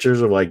weird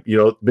pictures of like, you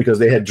know, because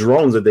they had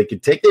drones that they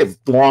could take. They have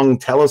long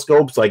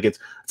telescopes. Like it's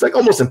like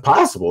almost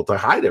impossible to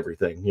hide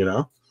everything, you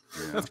know?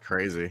 That's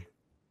crazy.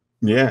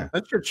 Yeah.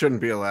 That shit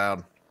shouldn't be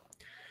allowed.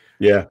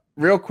 Yeah.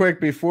 Real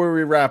quick before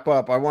we wrap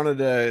up, I wanted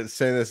to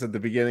say this at the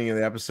beginning of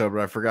the episode,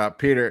 but I forgot.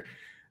 Peter,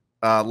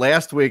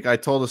 last week I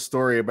told a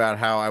story about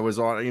how I was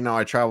on, you know,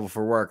 I travel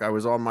for work. I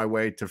was on my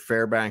way to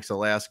Fairbanks,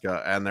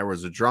 Alaska, and there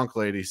was a drunk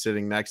lady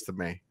sitting next to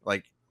me,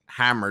 like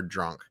hammered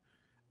drunk.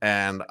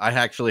 And I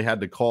actually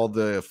had to call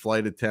the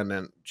flight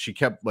attendant. She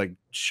kept like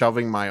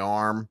shoving my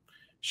arm.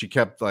 She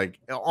kept like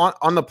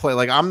on the plane.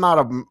 Like I'm not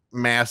a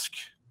mask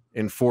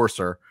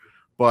enforcer,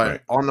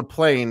 but on the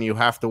plane, you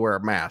have to wear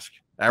a mask.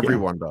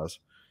 Everyone does.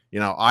 You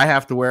know, I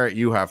have to wear it.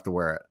 You have to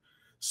wear it.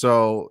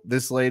 So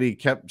this lady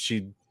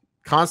she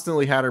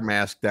constantly had her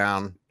mask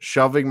down,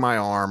 shoving my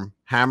arm,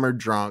 hammered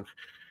drunk.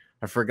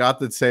 I forgot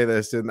to say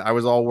this, and I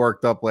was all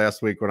worked up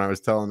last week when I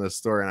was telling this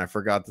story, and I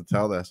forgot to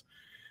tell this.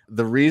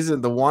 The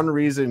one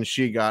reason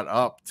she got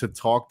up to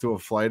talk to a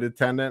flight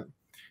attendant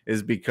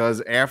is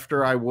because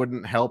after I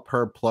wouldn't help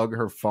her plug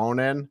her phone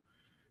in,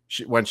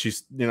 when she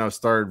you know,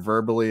 started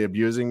verbally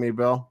abusing me,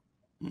 Bill,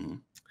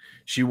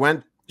 she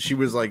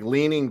was like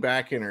leaning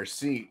back in her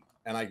seat,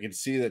 and I could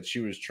see that she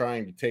was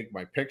trying to take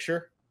my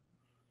picture.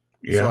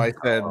 Yeah. So I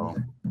said,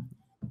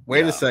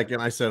 wait a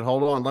second. I said,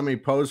 hold on, let me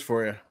pose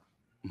for you.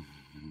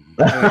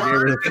 And I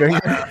gave her the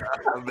finger.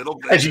 Middle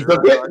finger. And she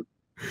took it?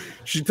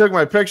 She took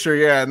my picture,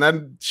 yeah, and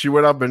then she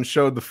went up and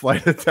showed the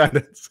flight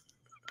attendants.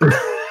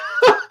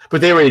 But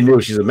they already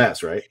knew she's a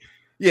mess, right?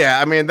 Yeah,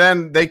 I mean,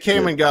 then they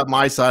came and got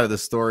my side of the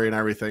story and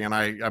everything, and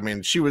I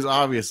mean, she was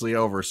obviously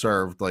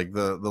overserved. Like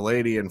the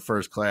lady in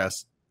first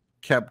class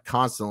kept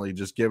constantly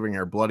just giving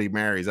her Bloody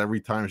Marys every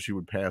time she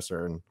would pass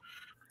her, and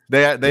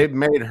they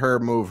made her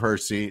move her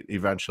seat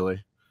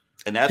eventually.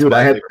 And that's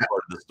my favorite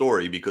part of the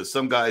story, because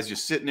some guy's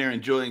just sitting there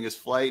enjoying his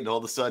flight, and all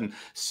of a sudden,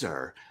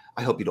 sir,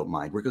 I hope you don't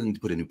mind, we're going to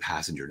put a new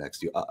passenger next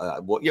to you.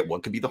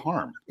 What could be the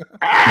harm?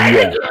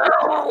 Yeah.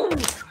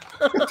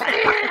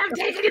 I'm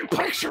taking your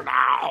picture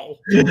now.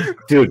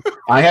 Dude,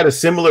 I had a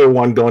similar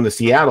one going to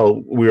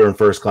Seattle. We were in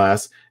first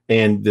class,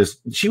 and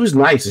she was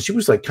nice, and she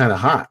was like kind of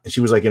hot, and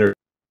she was like in her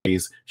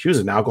 30s. She was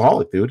an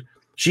alcoholic, dude.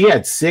 She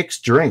had 6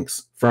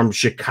 drinks from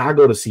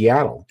Chicago to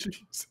Seattle.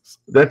 Jesus.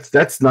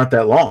 That's not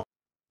that long.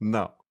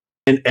 No.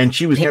 And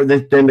she was here.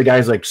 Then the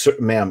guy's like,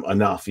 ma'am,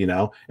 enough, you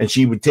know. And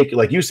she would take it,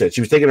 like you said,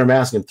 she was taking her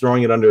mask and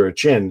throwing it under her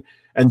chin,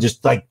 and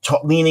just like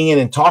leaning in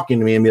and talking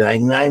to me and be like,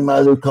 my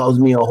mother calls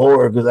me a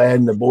whore because I had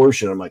an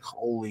abortion. I'm like,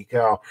 holy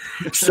cow.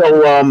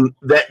 So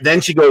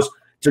then she goes,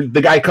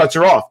 the guy cuts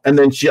her off, and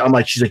then she's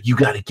like, you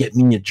got to get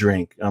me a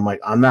drink. I'm like,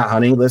 I'm not,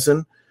 honey.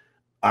 Listen,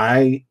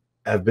 I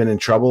have been in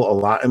trouble a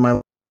lot in my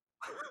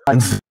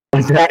life.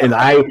 Like that,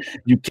 and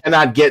you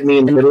cannot get me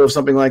in the middle of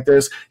something like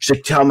this. She's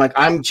like, tell him, like,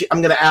 I'm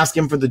gonna ask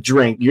him for the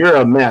drink. You're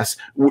a mess.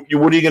 What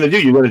are you gonna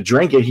do? You're gonna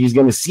drink it. He's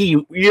gonna see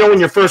you. You know, in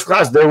your first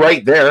class, they're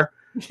right there.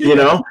 You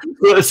know.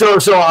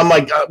 So I'm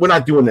like, we're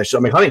not doing this. So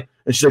I'm like, honey,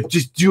 and she's like,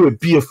 just do it.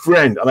 Be a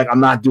friend. I'm like, I'm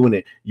not doing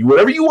it.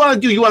 Whatever you want to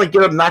do. You want to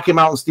get up, knock him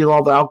out, and steal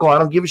all the alcohol. I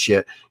don't give a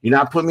shit. You're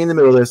not putting me in the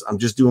middle of this. I'm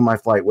just doing my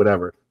flight.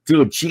 Whatever.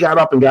 Dude, she got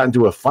up and got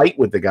into a fight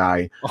with the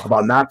guy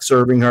about not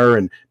serving her,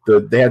 and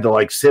they had to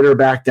like sit her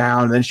back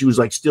down. And then she was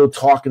like still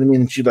talking to me,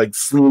 and she like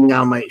leaning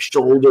on my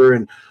shoulder.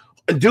 And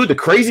dude, the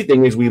crazy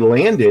thing is we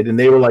landed, and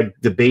they were like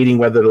debating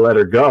whether to let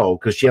her go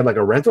because she had like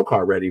a rental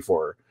car ready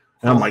for her.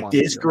 And I'm like,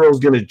 this girl's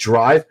gonna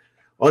drive.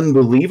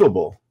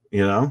 Unbelievable,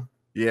 you know?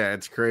 Yeah,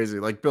 it's crazy.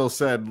 Like Bill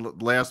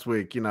said last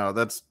week, you know,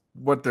 that's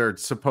what they're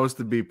supposed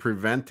to be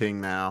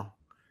preventing now.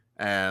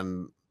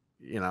 And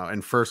you know,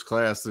 in first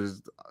class,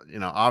 there's, you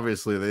know,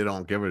 obviously they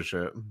don't give a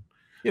shit.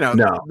 You know,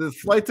 the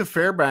flight to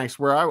Fairbanks,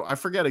 where I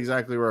forget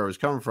exactly where I was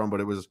coming from, but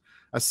it was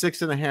a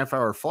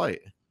 6.5-hour flight.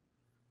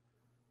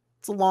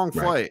 It's a long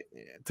flight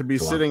to be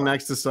sitting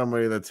next to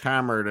somebody that's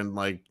hammered and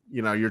like,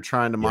 you know, you're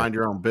trying to mind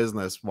your own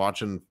business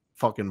watching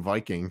fucking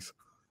Vikings.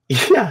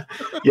 Yeah.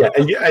 Yeah.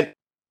 And yeah,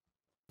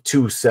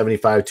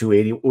 275,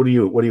 280. What do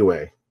you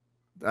weigh?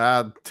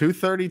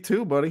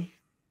 232, buddy.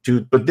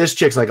 Dude, but this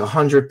chick's like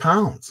 100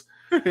 pounds.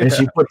 And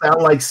she put down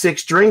like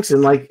 6 drinks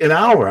in like an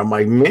hour. I'm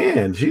like,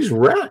 man, she's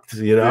wrecked,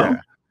 you know?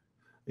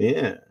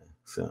 Yeah.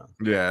 So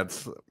yeah,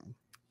 it's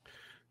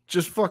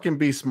just fucking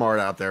be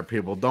smart out there,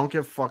 people. Don't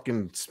get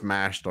fucking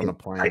smashed on a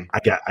plane. I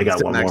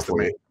got one more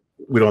for you.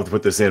 We don't have to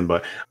put this in,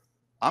 but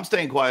I'm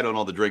staying quiet on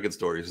all the drinking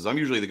stories because I'm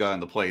usually the guy on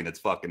the plane that's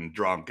fucking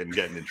drunk and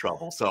getting in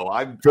trouble. So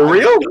I'm for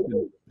real.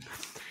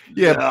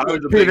 Yeah, I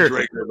was a big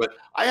drinker, but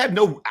I had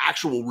no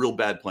actual real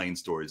bad plane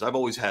stories. I've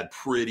always had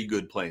pretty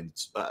good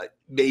planes.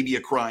 Maybe a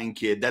crying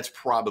kid. That's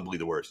probably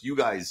the worst. You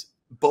guys,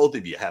 both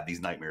of you, have these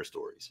nightmare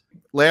stories.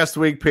 Last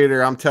week,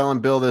 Peter, I'm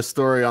telling Bill this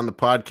story on the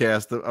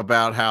podcast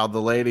about how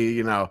the lady,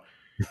 you know,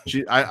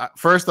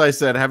 First I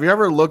said, have you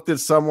ever looked at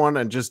someone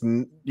and just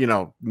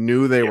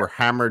knew they were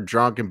hammered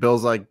drunk? And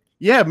Bill's like,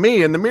 yeah,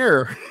 me in the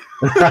mirror.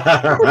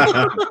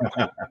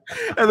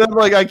 And then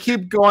like I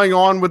keep going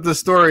on with the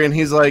story, and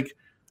he's like,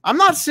 I'm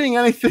not seeing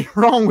anything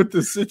wrong with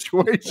this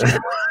situation.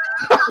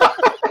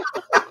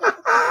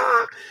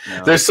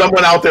 There's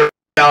someone out there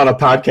on a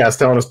podcast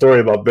telling a story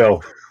about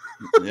Bill.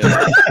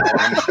 Yeah.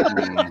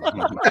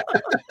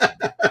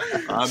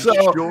 I'm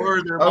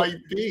sure there might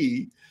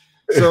be.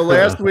 So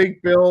last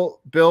week,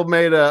 Bill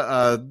made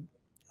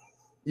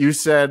you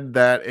said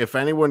that if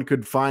anyone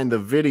could find the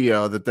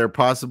video, that there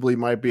possibly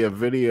might be a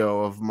video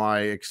of my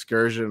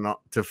excursion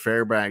to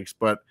Fairbanks,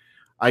 but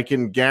I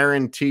can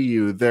guarantee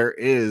you there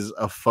is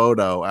a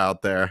photo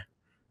out there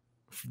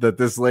that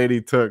this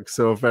lady took.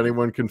 So if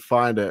anyone can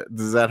find it,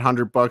 does that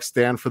 $100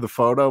 stand for the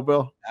photo,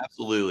 Bill?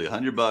 Absolutely,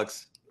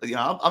 $100.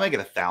 I'll make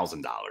it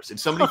 $1,000. If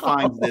somebody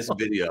finds this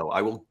video,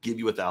 I will give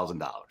you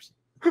 $1,000.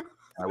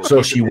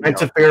 So she went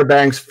to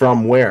Fairbanks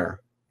from where?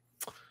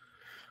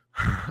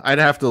 I'd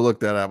have to look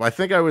that up. I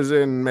think I was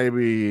in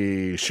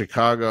maybe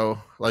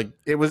Chicago.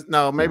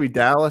 Maybe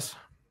Dallas.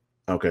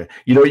 Okay.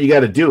 You know what you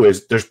got to do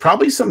is there's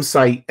probably some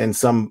site and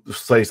some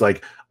place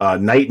like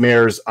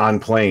Nightmares on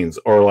Planes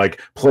or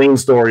like Plane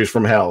Stories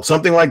from Hell,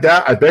 something like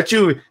that. I bet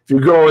you if you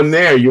go in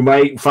there, you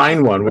might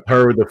find one with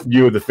her with the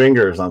view of the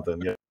finger or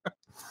something. Yeah.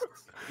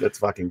 That's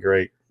fucking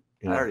great.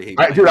 You know?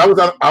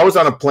 I was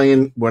on a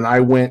plane when I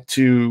went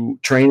to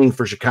training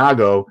for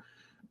Chicago,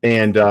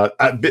 and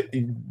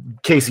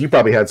Casey, you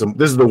probably had some.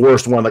 This is the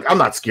worst one. Like, I'm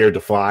not scared to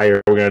fly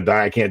or we're gonna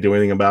die. I can't do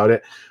anything about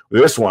it.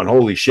 This one,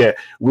 holy shit.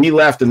 We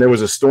left and there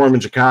was a storm in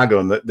Chicago,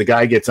 and the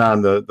guy gets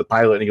on the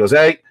pilot and he goes,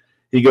 "Hey,"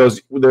 he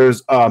goes,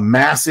 "There's a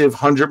massive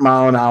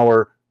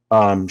 100-mile-an-hour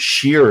wind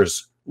shear,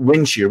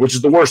 which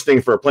is the worst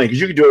thing for a plane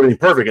because you can do everything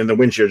perfect and the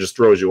wind shear just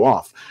throws you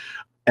off."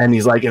 And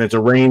he's like, and it's a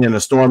rain and a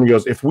storm. He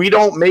goes, "If we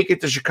don't make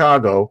it to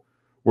Chicago,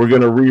 we're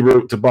going to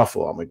reroute to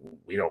Buffalo." I'm like,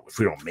 if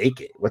we don't make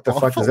it, what the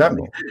fuck does that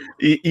mean?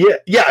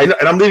 Yeah.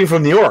 And I'm leaving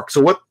from New York.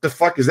 So what the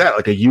fuck is that?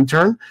 Like a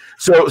U-turn?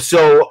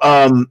 So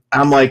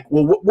I'm like,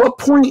 well, what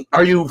point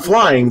are you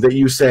flying that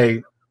you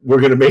say we're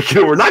going to make it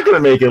or we're not going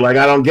to make it? Like,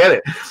 I don't get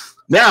it.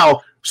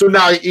 Now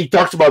he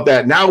talks about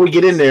that. Now we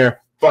get in there,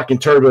 fucking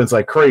turbulence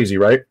like crazy,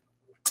 right?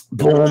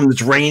 Boom,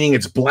 it's raining,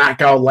 it's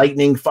blackout,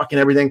 lightning, fucking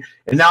everything.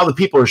 And now the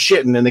people are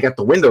shitting and they got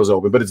the windows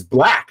open, but it's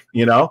black,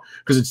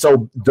 because it's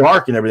so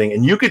dark and everything.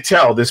 And you could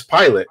tell this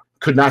pilot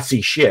could not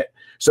see shit.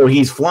 So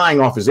he's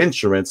flying off his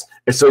instruments.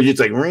 And so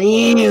it's like,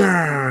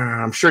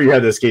 I'm sure you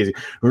had this, Casey.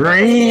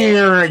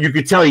 You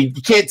could tell he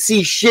can't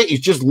see shit.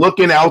 He's just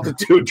looking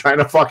altitude, trying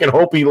to fucking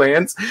hope he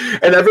lands.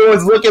 And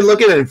everyone's looking.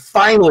 And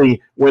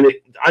finally,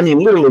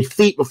 literally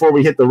feet before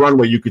we hit the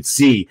runway, you could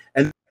see.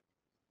 And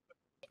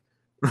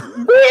you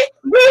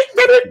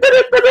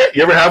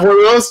ever have one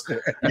of those?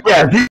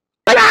 Yeah,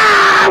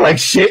 like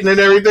shitting and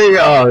everything.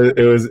 Oh,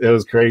 it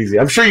was crazy.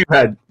 I'm sure you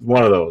had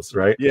one of those,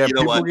 right? Yeah,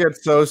 people get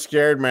so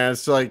scared, man.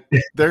 It's like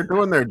they're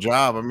doing their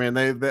job. I mean,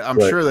 I'm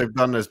sure they've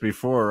done this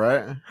before,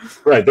 right?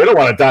 Right. They don't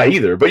want to die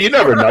either, but you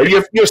never know. You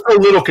have so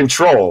little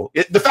control.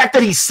 The fact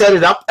that he set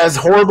it up as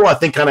horrible, I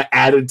think, kind of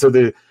added to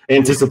the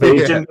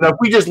anticipation. If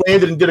we just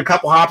landed and did a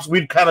couple hops,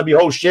 we'd kind of be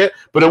shit.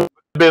 But it would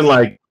have been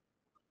like.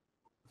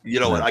 You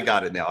know what? I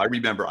got it now. I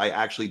remember. I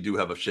actually do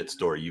have a shit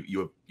story.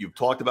 You've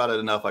talked about it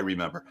enough. I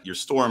remember. Your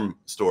storm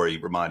story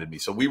reminded me.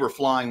 So we were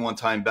flying one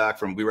time back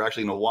we were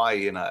actually in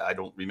Hawaii, and I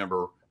don't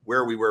remember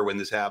where we were when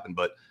this happened,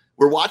 but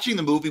we're watching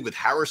the movie with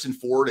Harrison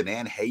Ford and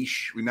Anne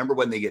Heche. Remember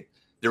when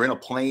they're in a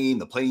plane,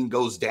 the plane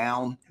goes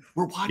down.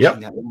 We're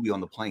watching that movie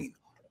on the plane.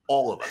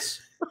 All of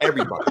us.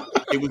 Everybody.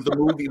 It was the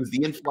movie. It was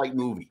the in-flight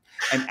movie.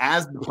 And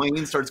as the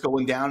plane starts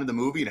going down in the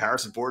movie, and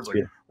Harrison Ford's like,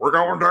 "We're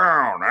going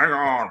down. Hang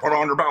on. Put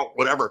on your belt."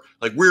 Whatever.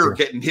 Like we're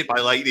getting hit by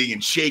lightning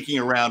and shaking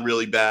around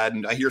really bad.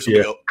 And I hear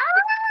somebody go,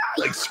 "Ah!"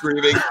 like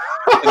screaming.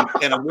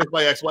 And I'm with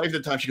my ex-wife at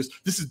the time. She goes,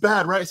 "This is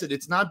bad, right?" I said,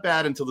 "It's not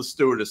bad until the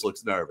stewardess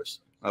looks nervous."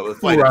 And we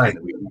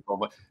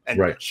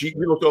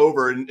look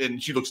over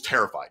and she looks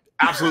terrified.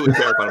 Absolutely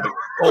terrified. I'm like,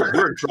 "Oh,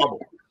 we're in trouble."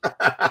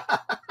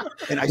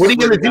 And what are you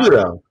going to do,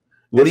 though?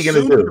 What are you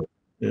going to do?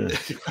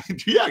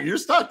 Yeah, you're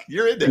stuck.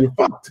 You're in there. You're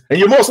fucked. And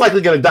you're most likely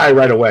going to die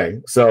right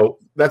away. So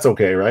that's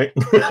okay, right?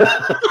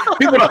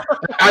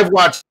 I've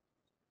watched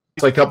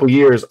like a couple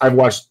years. I've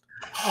watched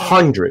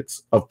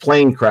hundreds of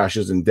plane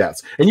crashes and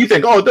deaths. And you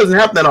think, it doesn't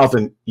happen that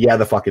often. Yeah,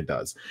 the fuck it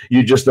does.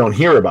 You just don't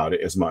hear about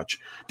it as much.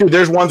 Dude,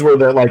 there's ones where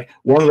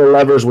one of the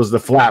levers was the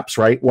flaps,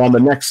 right? Well, on the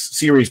next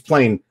series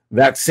plane,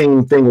 that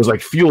same thing was like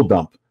fuel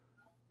dump.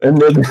 And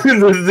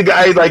the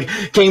guy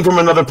came from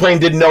another plane,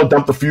 didn't know,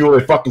 dumped the fuel,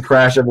 they fucking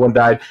crashed, everyone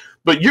died.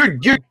 But you're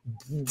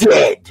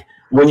dead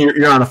when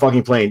you're on a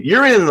fucking plane.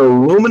 You're in an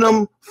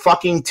aluminum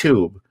fucking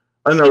tube.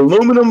 Going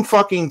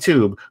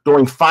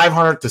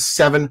 500 to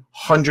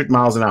 700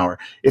 miles an hour.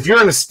 If you're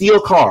in a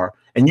steel car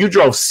and you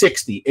drove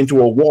 60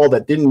 into a wall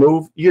that didn't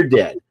move, you're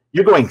dead.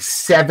 You're going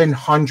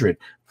 700,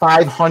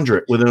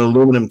 500 with an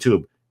aluminum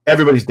tube.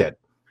 Everybody's dead.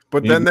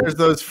 But then there's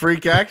those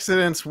freak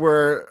accidents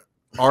where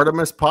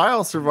Artemis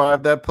Pyle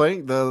survived that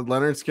plane, the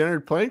Leonard Skinner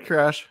plane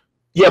crash.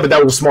 Yeah, but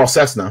that was a small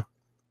Cessna.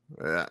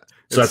 Yeah.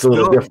 So that's a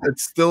little different.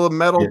 It's still a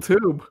metal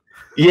tube.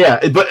 Yeah,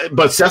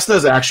 but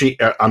Cessna's actually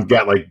I'm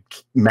got like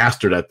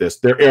mastered at this.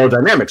 They're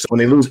aerodynamic, so when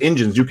they lose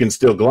engines, you can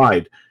still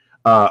glide.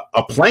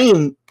 A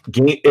plane,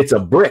 it's a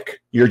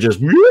brick. You're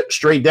just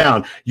straight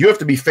down. You have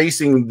to be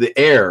facing the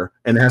air,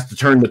 and it has to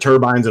turn the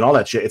turbines and all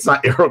that shit. It's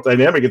not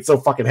aerodynamic. It's so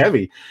fucking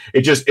heavy.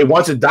 It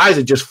once it dies,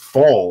 it just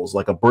falls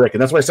like a brick,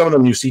 and that's why some of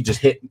them you see just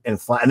hit and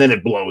fly, and then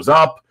it blows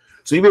up.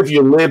 So even if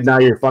you live now,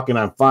 you're fucking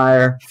on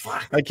fire.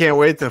 I can't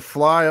wait to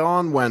fly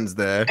on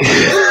Wednesday.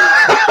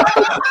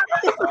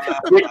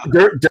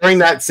 During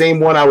that same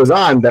one I was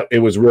on, that it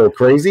was real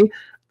crazy.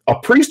 A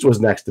priest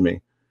was next to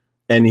me,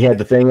 and he had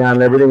the thing on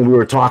and everything. We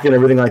were talking,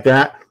 everything like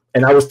that.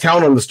 And I was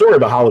telling him the story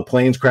about how the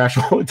planes crash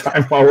all the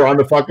time while we're on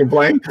the fucking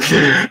plane.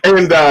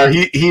 And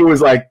he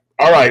was like,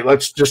 all right,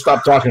 let's just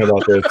stop talking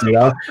about this, you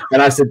know?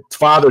 And I said,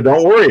 Father,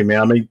 don't worry,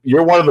 man. I mean,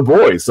 you're one of the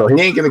boys, so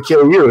he ain't going to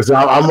kill you. So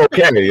I'm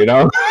okay, you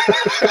know?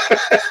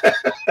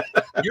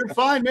 You're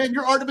fine, man.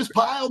 You're Artemis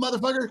Pyle,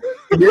 motherfucker.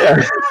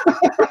 Yeah.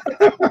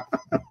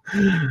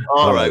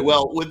 All right.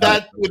 Well, with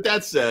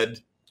that said,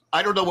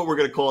 I don't know what we're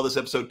going to call this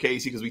episode,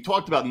 Casey, because we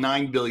talked about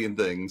 9 billion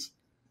things.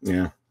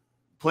 Yeah.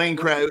 Plane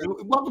crash.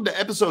 Welcome to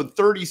episode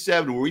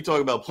 37, where we talk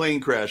about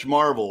plane crash,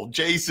 Marvel,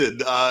 Jason,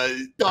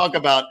 talk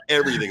about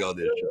everything on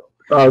this show.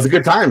 It was a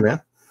good time,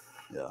 man.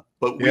 Yeah,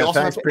 but we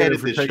also have to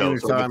edit this show.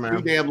 So if it's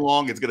too damn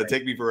long, it's going to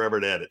take me forever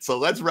to edit. So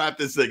let's wrap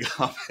this thing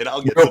up, and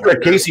I'll get. Real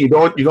quick, Casey, you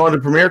going to the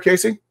premiere,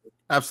 Casey?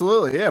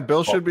 Absolutely, yeah.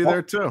 Bill should be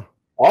there too.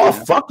 Oh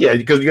fuck yeah!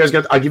 Because you guys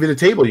I'll give you the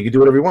table. You can do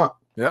whatever you want.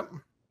 Yep.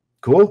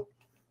 Cool.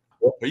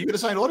 Are you going to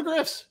sign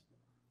autographs?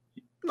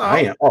 No, I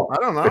am. Oh, I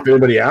don't know. If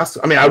anybody asks,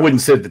 I mean, I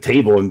wouldn't sit at the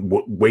table and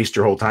waste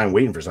your whole time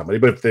waiting for somebody.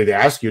 But if they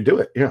ask you, do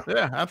it. Yeah.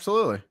 Yeah,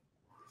 absolutely.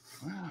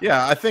 Wow.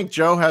 Yeah, I think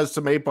Joe has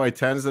some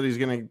 8x10s that he's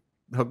going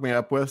to hook me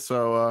up with.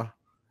 So,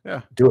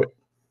 yeah, do it.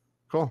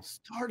 Cool.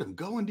 Stardom,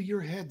 go into your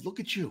head. Look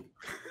at you.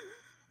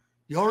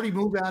 You already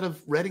moved out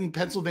of Reading,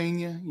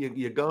 Pennsylvania.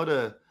 You go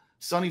to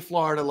sunny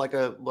Florida like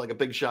a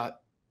big shot.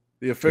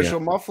 The official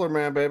muffler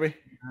man, baby.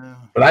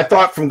 But I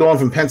thought from going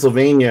from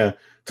Pennsylvania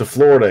to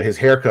Florida, his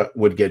haircut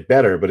would get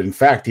better. But in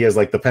fact, he has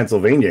like the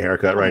Pennsylvania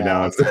haircut right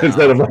now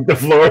instead of like the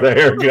Florida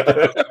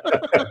haircut.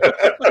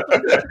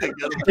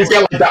 He's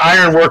got like the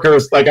iron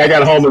workers. Like I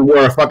got home and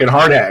wore a fucking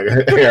hard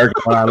hair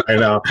going on right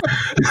now.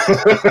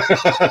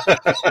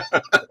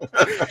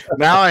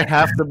 Now I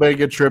have to make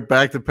a trip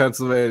back to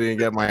Pennsylvania and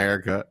get my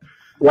haircut.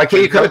 Why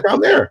can't you cut it down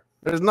there?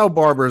 There's no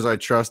barbers I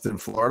trust in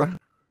Florida.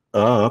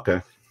 Oh,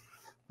 okay.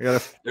 I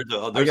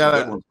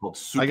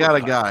got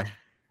a guy.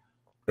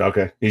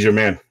 Okay, he's your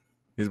man.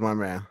 He's my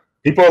man.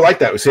 People are like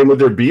that. Same with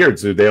their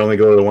beards. They only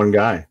go to the one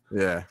guy.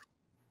 Yeah.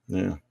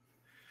 Yeah.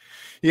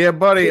 Yeah,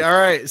 buddy. All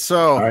right.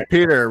 So,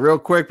 Peter, real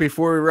quick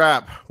before we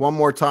wrap, one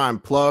more time.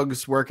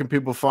 Plugs. Where can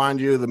people find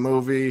you? The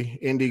movie,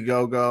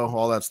 Indiegogo,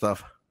 all that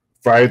stuff.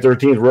 Friday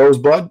 13th,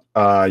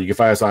 Roseblood. You can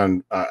find us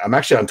on, I'm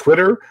actually on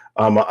Twitter.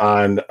 I'm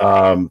on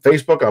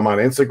Facebook. I'm on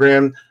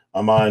Instagram.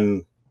 I'm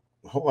on,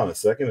 hold on a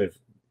second.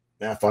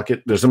 Fuck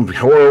it. There's some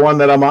horror one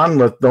that I'm on,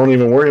 but don't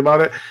even worry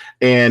about it.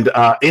 And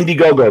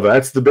Indiegogo,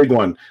 that's the big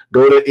one.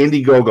 Go to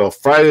Indiegogo.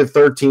 Friday the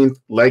 13th,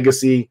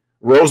 Legacy,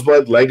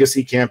 Roseblood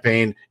Legacy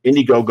campaign,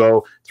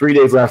 Indiegogo. 3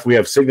 days left. We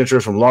have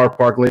signatures from Laura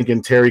Park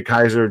Lincoln, Terry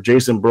Kaiser,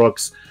 Jason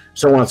Brooks,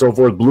 so on and so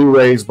forth.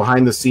 Blu-rays,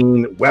 behind the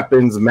scene,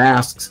 weapons,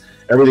 masks,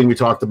 everything we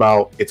talked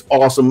about. It's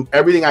awesome.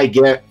 Everything I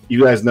get,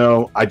 you guys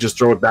know, I just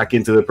throw it back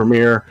into the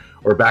premiere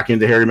or back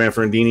into Harry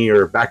Manfredini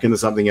or back into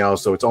something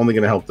else. So it's only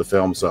going to help the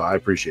film. So I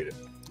appreciate it.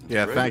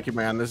 Yeah, thank you,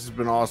 man. This has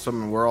been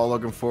awesome, and we're all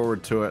looking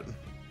forward to it.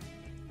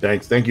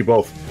 Thanks. Thank you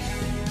both.